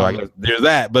 So I guess there's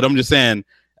that. But I'm just saying,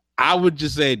 I would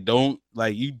just say don't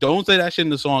say that shit in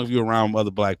the song if you're around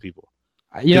other black people.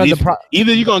 You know,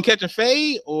 either you're gonna catch a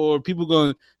fade or people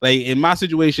gonna, like, in my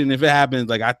situation, if it happens,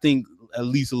 like, I think at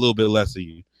least a little bit less of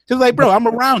you. Cause like, bro, I'm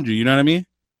around you. You know what I mean?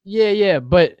 Yeah.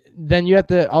 But then you have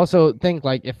to also think,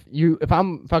 like, if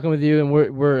I'm fucking with you and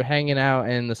we're hanging out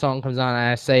and the song comes on and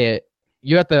I say it,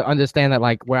 you have to understand that,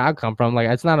 like, where I come from, like,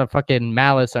 it's not a fucking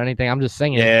malice or anything. I'm just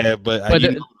singing. Yeah, but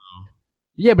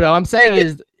yeah, but all I'm saying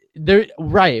is they're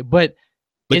right, but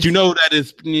you know that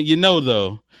is, you know,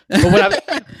 though. But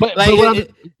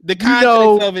the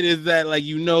context of it is that, like,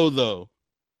 you know, though.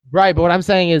 Right, but what I'm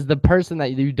saying is the person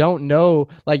that you don't know,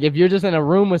 like, if you're just in a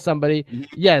room with somebody,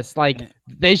 yes, like,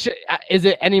 they should. Is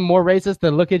it any more racist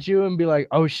to look at you and be like,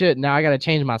 oh shit, now I gotta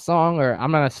change my song or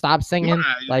I'm gonna stop singing?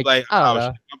 Right, like I don't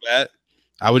know. Shit, my bad.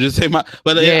 I would just say my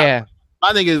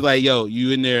thing is, like, yo, you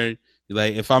in there,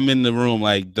 like, if I'm in the room,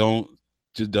 like, don't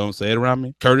say it around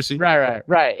me. Courtesy. Right.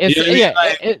 It's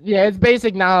it's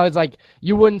basic knowledge. Like,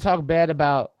 you wouldn't talk bad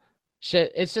about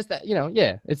shit. It's just that,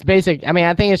 it's basic. I mean,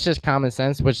 I think it's just common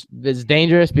sense, which is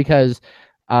dangerous because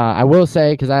I will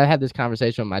say, because I had this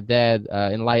conversation with my dad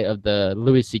in light of the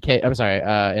Louis C.K. I'm sorry,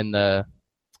 in the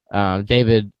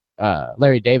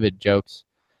Larry David jokes.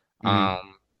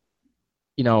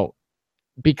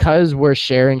 Because we're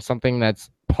sharing something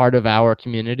that's part of our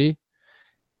community,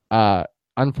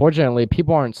 unfortunately,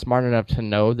 people aren't smart enough to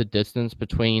know the distance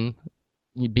between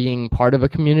being part of a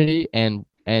community and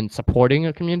supporting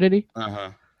a community.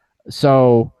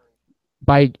 So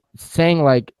by saying,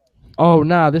 like, oh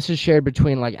no, this is shared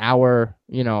between, like, our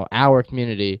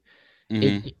community,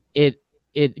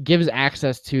 it gives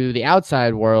access to the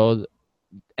outside world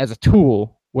as a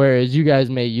tool, whereas you guys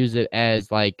may use it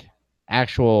as, like,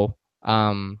 actual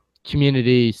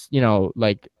communities,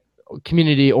 like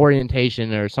community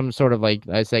orientation or some sort of, like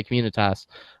I say, communitas,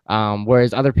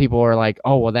 whereas other people are like,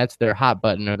 oh well, that's their hot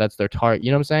button or that's their target.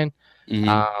 You know what I'm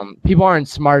saying? People aren't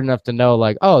smart enough to know,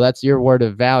 like, oh, that's your word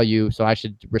of value, so I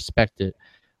should respect it.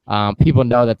 People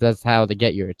know that that's how to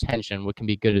get your attention, what can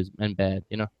be good and bad.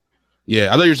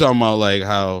 Yeah, I thought you were talking about, like,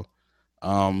 how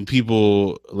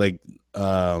people, like,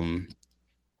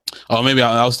 maybe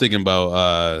I was thinking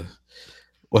about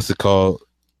what's it called,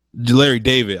 Larry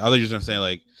David. I thought you were gonna say,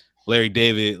 like, Larry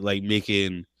David, like,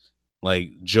 making,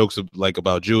 like, jokes like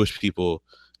about Jewish people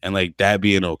and, like, that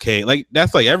being okay. Like,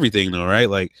 that's, like, everything though, right?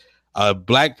 Like, a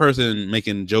black person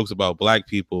making jokes about black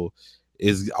people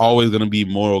is always gonna be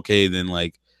more okay than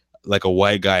like a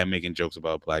white guy making jokes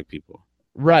about black people.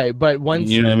 Right, but once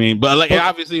you know what I mean. But, like,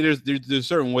 obviously there's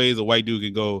certain ways a white dude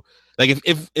can go. Like,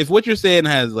 if what you're saying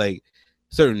has, like,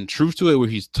 certain truth to it, where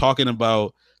he's talking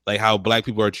about, like, how black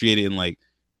people are treated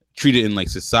in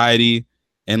society,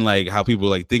 and, like, how people,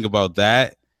 like, think about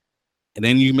that, and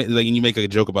then you make a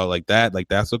joke about, like, that, like,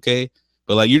 that's okay.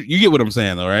 But, like, you get what I'm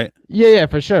saying though, right? Yeah,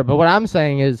 for sure. But what I'm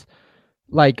saying is,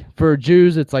 like, for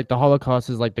Jews, it's like the Holocaust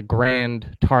is, like, the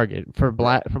grand target. For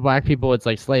black people, it's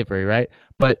like slavery, right?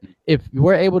 But if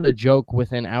we're able to joke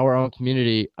within our own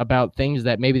community about things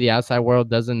that maybe the outside world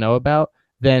doesn't know about,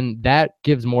 then that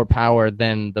gives more power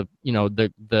than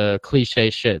the cliche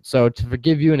shit. So to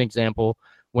give you an example,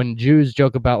 when Jews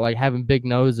joke about, like, having big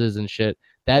noses and shit,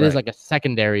 that is like a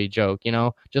secondary joke,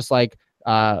 just like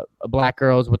black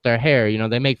girls with their hair,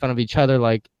 they make fun of each other,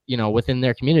 like, within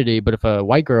their community. But if a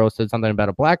white girl said something about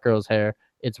a black girl's hair,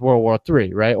 it's World War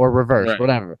III, right? Or reverse,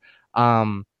 whatever.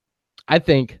 I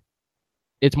think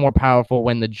it's more powerful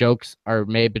when the jokes are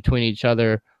made between each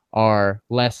other are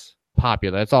less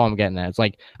popular. That's all I'm getting at. It's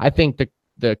like, I think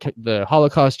the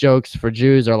Holocaust jokes for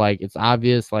Jews are, like, it's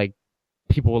obvious, like,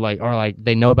 people, like, are like,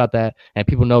 they know about that, and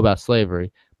people know about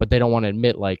slavery, but they don't want to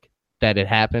admit, like, that it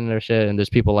happened or shit, and there's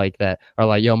people like that are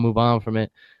like, yo, move on from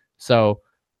it. So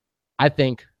I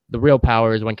think the real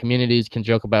power is when communities can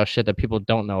joke about shit that people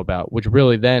don't know about, which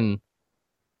really then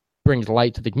brings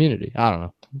light to the community. I don't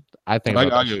know. I think I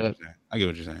about get that what shit. you're saying. I get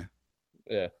what you're saying.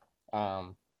 Yeah.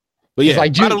 But It's yeah,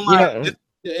 like, bottom you line,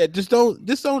 know, just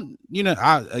don't. You know,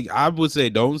 I would say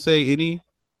don't say any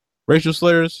racial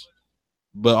slurs,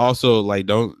 but also like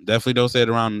definitely don't say it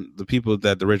around the people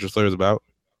that the racial slur is about.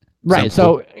 right.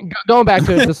 Simple. So going back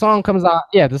to it, the song comes on.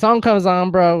 Yeah, the song comes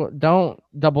on, bro. Don't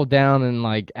double down and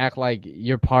like act like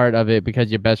you're part of it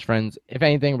because you're best friends. If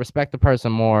anything, respect the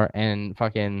person more and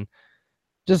fucking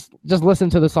just listen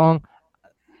to the song.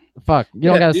 Fuck, you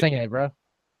don't gotta sing it, bro.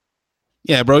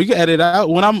 Yeah, bro, you can edit it out.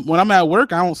 When I'm at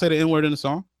work, I don't say the N-word in the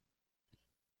song.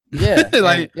 Yeah,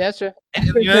 like, yeah, that's true.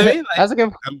 you know what I mean? Like, That's a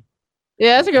good.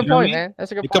 Yeah, that's a good point, man.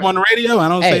 That's a good you point. come on the radio, I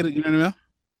don't Hey. say that. You know what I mean?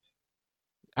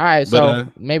 All right, But, so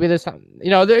maybe this time, you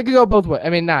know, it could go both ways. I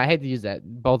mean, I hate to use that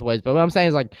both ways, but what I'm saying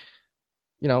is like,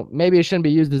 you know, maybe it shouldn't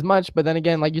be used as much. But then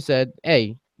again, like you said,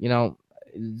 hey, you know,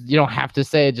 you don't have to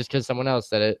say it just because someone else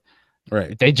said it.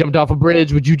 Right. If they jumped off a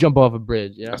bridge, would you jump off a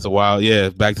bridge? You know? That's a wild. Yeah,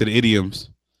 back to the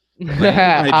idioms. Like,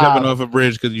 I ain't jumping off a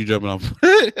bridge because you jumping off.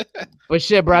 But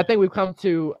shit, bro, I think we've come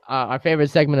to our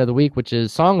favorite segment of the week, which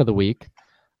is Song of the Week.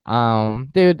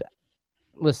 Dude,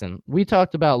 listen, we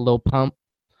talked about Lil Pump,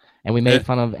 and we made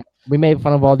fun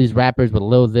of all these rappers with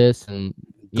Lil this and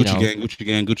Gucci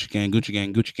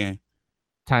gang.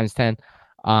 times 10.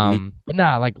 But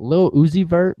nah, like Lil Uzi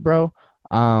Vert, bro.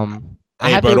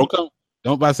 Hey, bro,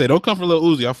 don't come for Lil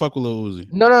Uzi. I fuck with Lil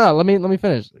Uzi. No. Let me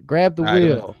finish. Grab the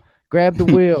wheel. Grab the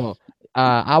wheel.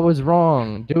 I was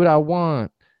wrong. Do what I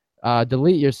want.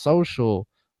 Delete your social.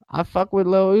 I fuck with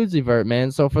Lil Uzi Vert,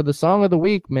 man. So for the song of the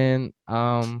week, man,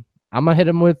 I'm gonna hit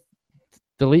him with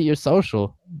delete your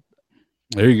social.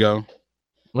 There you go.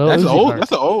 That's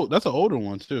an older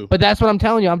one too. But that's what I'm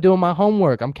telling you. I'm doing my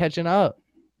homework. I'm catching up.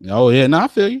 Oh yeah, I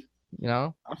feel you. You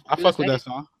know, I fuck with that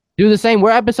song. Do the same.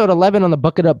 We're episode 11 on the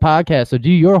Bucket Up podcast, so do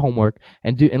your homework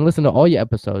and listen to all your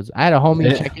episodes. I had a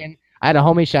homie check in. I had a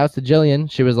homie, shouts to Jillian.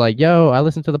 She was like, "Yo, I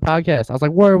listened to the podcast." I was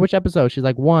like, "Word, which episode?" She's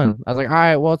like, 1. I was like, "All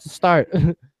right, well, it's a start."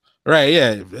 Right?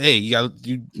 Yeah. Hey,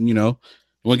 you know,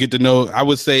 want to get to know. I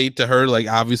would say to her, like,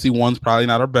 obviously, 1's probably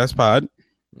not our best pod.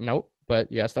 Nope,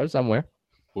 but you gotta start somewhere.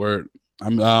 Word.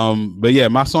 But yeah,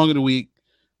 my song of the week,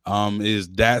 is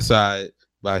 "That Side"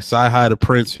 by Sci-Hi the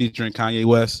Prince featuring Kanye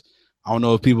West. I don't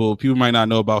know if people might not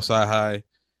know about Sci-Hi.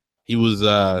 He was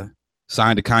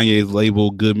signed to Kanye's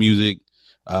label, Good Music.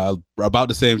 About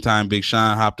the same time, Big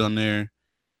Sean hopped on there,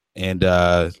 and 2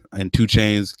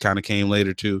 Chainz kind of came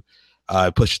later too.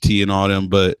 Pusha T and all them,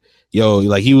 but yo,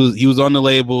 like he was on the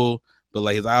label, but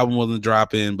like his album wasn't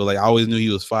dropping. But like I always knew he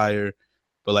was fire.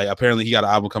 But like apparently he got an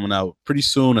album coming out pretty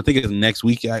soon. I think it's next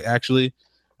week actually.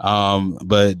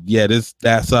 But yeah,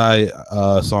 That Side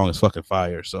song is fucking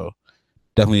fire. So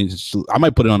definitely, I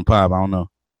might put it on the pod. I don't know.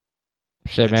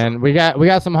 Shit, man, we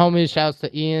got some homies. Shouts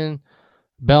to Ian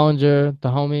Bellinger, the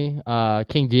homie,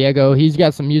 King Diego. He's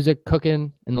got some music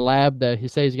cooking in the lab that he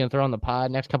says he's gonna throw on the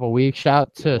pod next couple of weeks.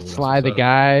 Shout to Sly the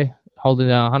Guy holding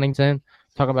down Huntington,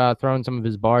 talking about throwing some of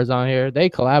his bars on here. They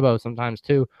collabo sometimes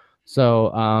too.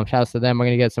 So shouts to them. We're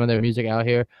gonna get some of their music out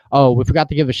here. Oh, we forgot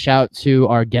to give a shout to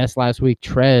our guest last week,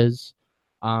 Trez.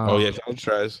 Oh yeah,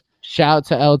 Trez. Shout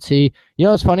to LT. You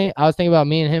know what's funny? I was thinking about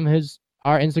me and him.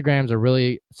 Our Instagrams are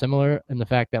really similar in the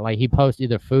fact that like he posts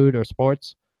either food or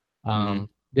sports.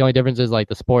 The only difference is like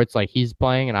the sports like he's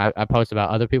playing and I post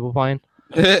about other people playing.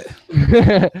 So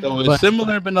it's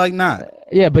similar, but like not.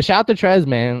 Yeah, but shout out to Trez,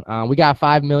 man. We got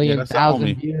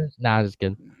 5,000,000 views. Nah, just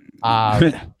kidding.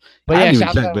 But yeah,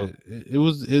 shout out. But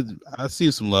I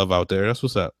see some love out there. That's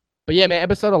what's up. But yeah, man,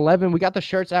 episode 11, we got the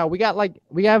shirts out. We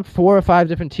have 4 or 5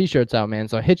 different t-shirts out, man.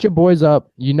 So hit your boys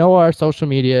up. You know our social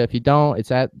media. If you don't,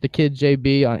 it's at the Kid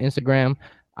JB on Instagram.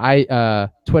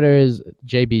 Twitter is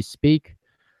JB Speak.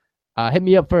 Hit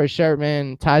me up for a shirt,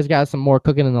 man. Ty's got some more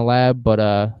cooking in the lab, but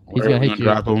he's gonna hit you.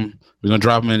 We're gonna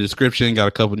drop them in the description. Got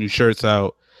a couple new shirts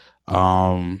out.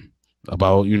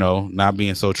 About not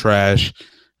being so trash.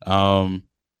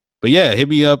 But yeah, hit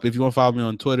me up if you want to follow me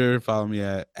on Twitter. Follow me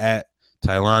at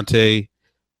Tylante.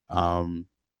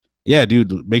 Yeah,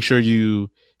 dude. Make sure if you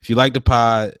like the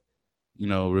pod,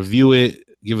 review it.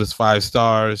 Give us 5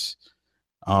 stars.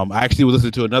 I actually was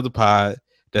listening to another pod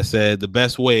that said the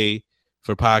best way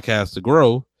for podcasts to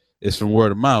grow is from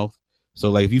word of mouth.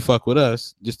 So like if you fuck with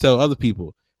us, just tell other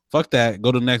people. Fuck that.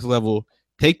 Go to the next level.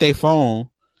 Take their phone,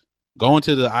 go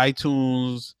into the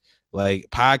iTunes like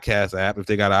podcast app if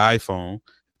they got an iPhone.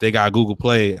 they got Google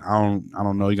Play, I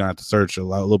don't know. You're gonna have to search a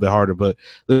little bit harder, but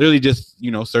literally just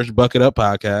search Bucket Up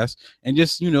Podcast and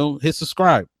just hit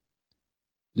subscribe.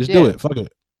 Just do it. Fuck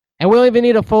it. And we don't even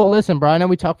need a full listen, bro. I know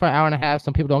we talk for an hour and a half.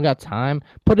 Some people don't got time.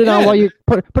 Put it on while you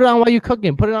put it on while you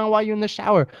cooking. Put it on while you're in the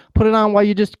shower. Put it on while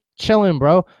you just chilling,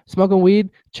 bro. Smoking weed,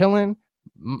 chilling.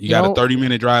 You got a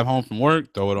 30-minute drive home from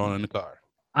work. Throw it on in the car.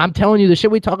 I'm telling you, the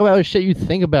shit we talk about is shit you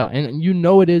think about, and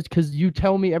it is because you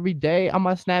tell me every day on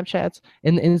my Snapchats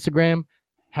and Instagram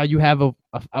how you have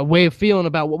a way of feeling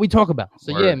about what we talk about.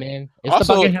 So yeah, man, it's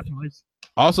also, the Bucket Hat Boys.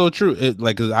 Also true,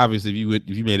 because obviously if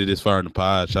you made it this far in the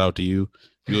pod, shout out to you.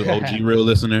 You're an OG real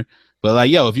listener. But like,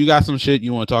 yo, if you got some shit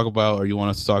you want to talk about or you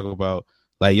want us to talk about,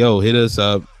 like, yo, hit us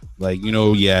up. Like, hit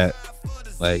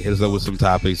us up with some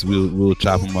topics. We'll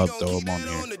chop them up, throw them on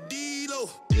here.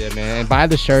 Yeah, man. Buy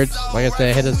the shirts. Like I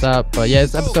said, hit us up. But yeah,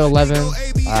 it's episode 11.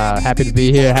 Happy to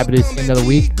be here. Happy to see another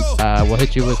week. We'll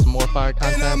hit you with some more fire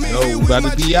content. Yo, we about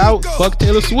to be out. Fuck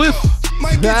Taylor Swift.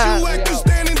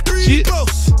 Shit.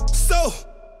 So,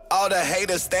 all the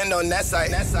haters stand on that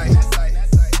side.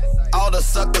 All the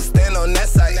suckers stand on that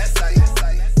side.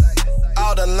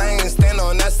 All the lanes stand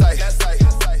on that side.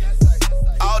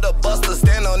 All the busters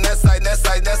stand on that side.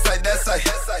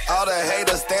 All the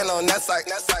haters stand on that side.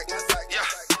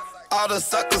 All the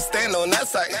suckers stand on that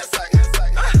side.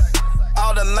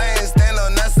 All the lanes stand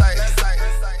on that side.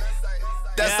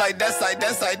 That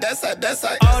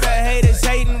side. All the haters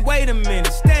hating, wait a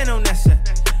minute, stand on that side.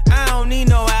 I don't need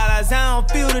no allies, I don't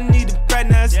feel the need to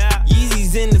partners.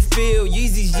 Yeezys in the field,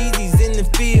 Yeezys in the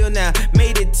field now.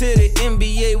 Made it to the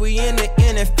NBA, we in the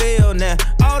NFL now.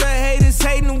 All the haters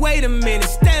hating, wait a minute,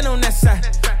 stand on that side.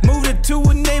 Moved it to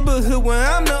a neighborhood where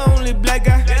I'm the only black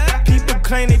guy. People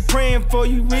claim they praying for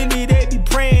you, really they be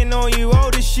praying on you.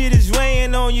 All this shit is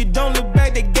weighing on you, don't look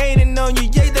back, they gaining on you.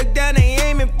 Yeah, look down, they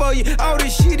aiming for you. All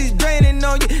this shit is draining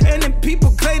on you. And then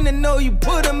people claim to know you,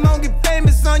 put them on, get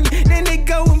famous on you. Then they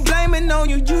go and blaming on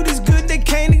you, you this good, they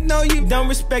can't ignore you. Don't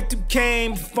respect who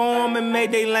came before them and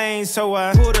made they lane. So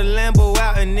I pulled a Lambo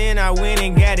out and then I went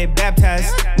and got it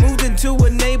baptized. Moved into a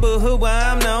neighborhood where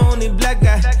I'm the only black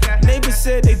guy. Neighbors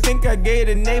said they think I gave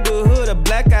the neighborhood a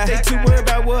black eye. They too worried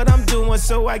about what I'm doing,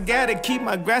 so I gotta keep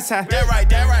my grass high. That right.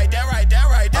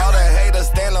 All the haters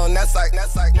stand on that side.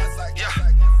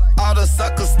 All the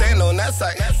suckers stand on that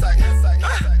side.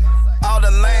 All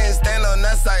the lanes stand on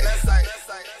that side. That side.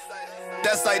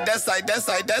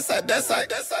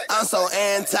 I'm so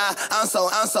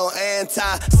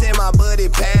anti. Send my buddy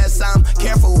past. I'm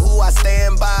careful who I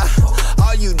stand by.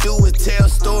 All you do is tell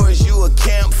stories. You a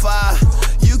campfire.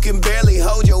 You can barely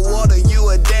hold your water. You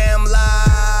a damn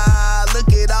lie.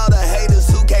 Look at all the haters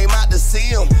who came out to see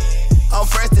him. I'm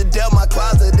fresh to death. My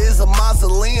closet is a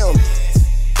mausoleum.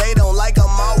 They don't like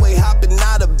I'm always hopping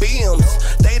out of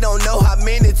BMs. They don't know how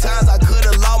many times I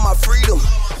could've lost my freedom.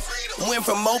 Went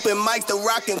from open mic to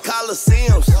rockin'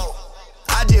 Coliseums.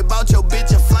 I just bought your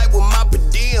bitch a flight with my per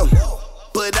diem.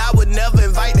 But I would never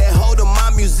invite that hoe to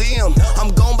my museum.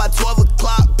 I'm gone by 12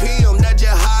 o'clock p.m. That's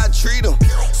just how I treat them.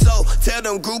 So tell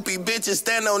them groupie bitches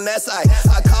stand on that side.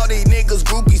 I call these niggas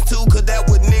groupies too, cause that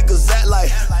what niggas act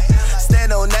like.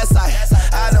 Stand on that side,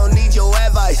 I don't need your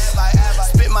advice.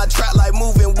 Spit my trap like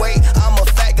moving weight, I'm a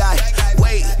fat guy.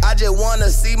 Wait, I just wanna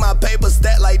see my paper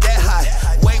stack like that high.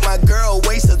 Wait, my girl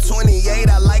waist a 28,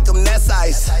 I like them that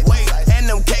size. Wait, and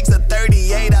them cakes a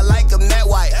 38, I like them that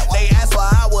white. They asked why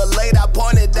I was late, I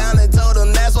pointed down and told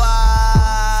them that's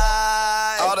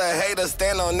why. All the haters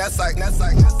stand on that side.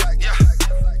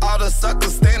 All the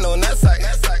suckers stand on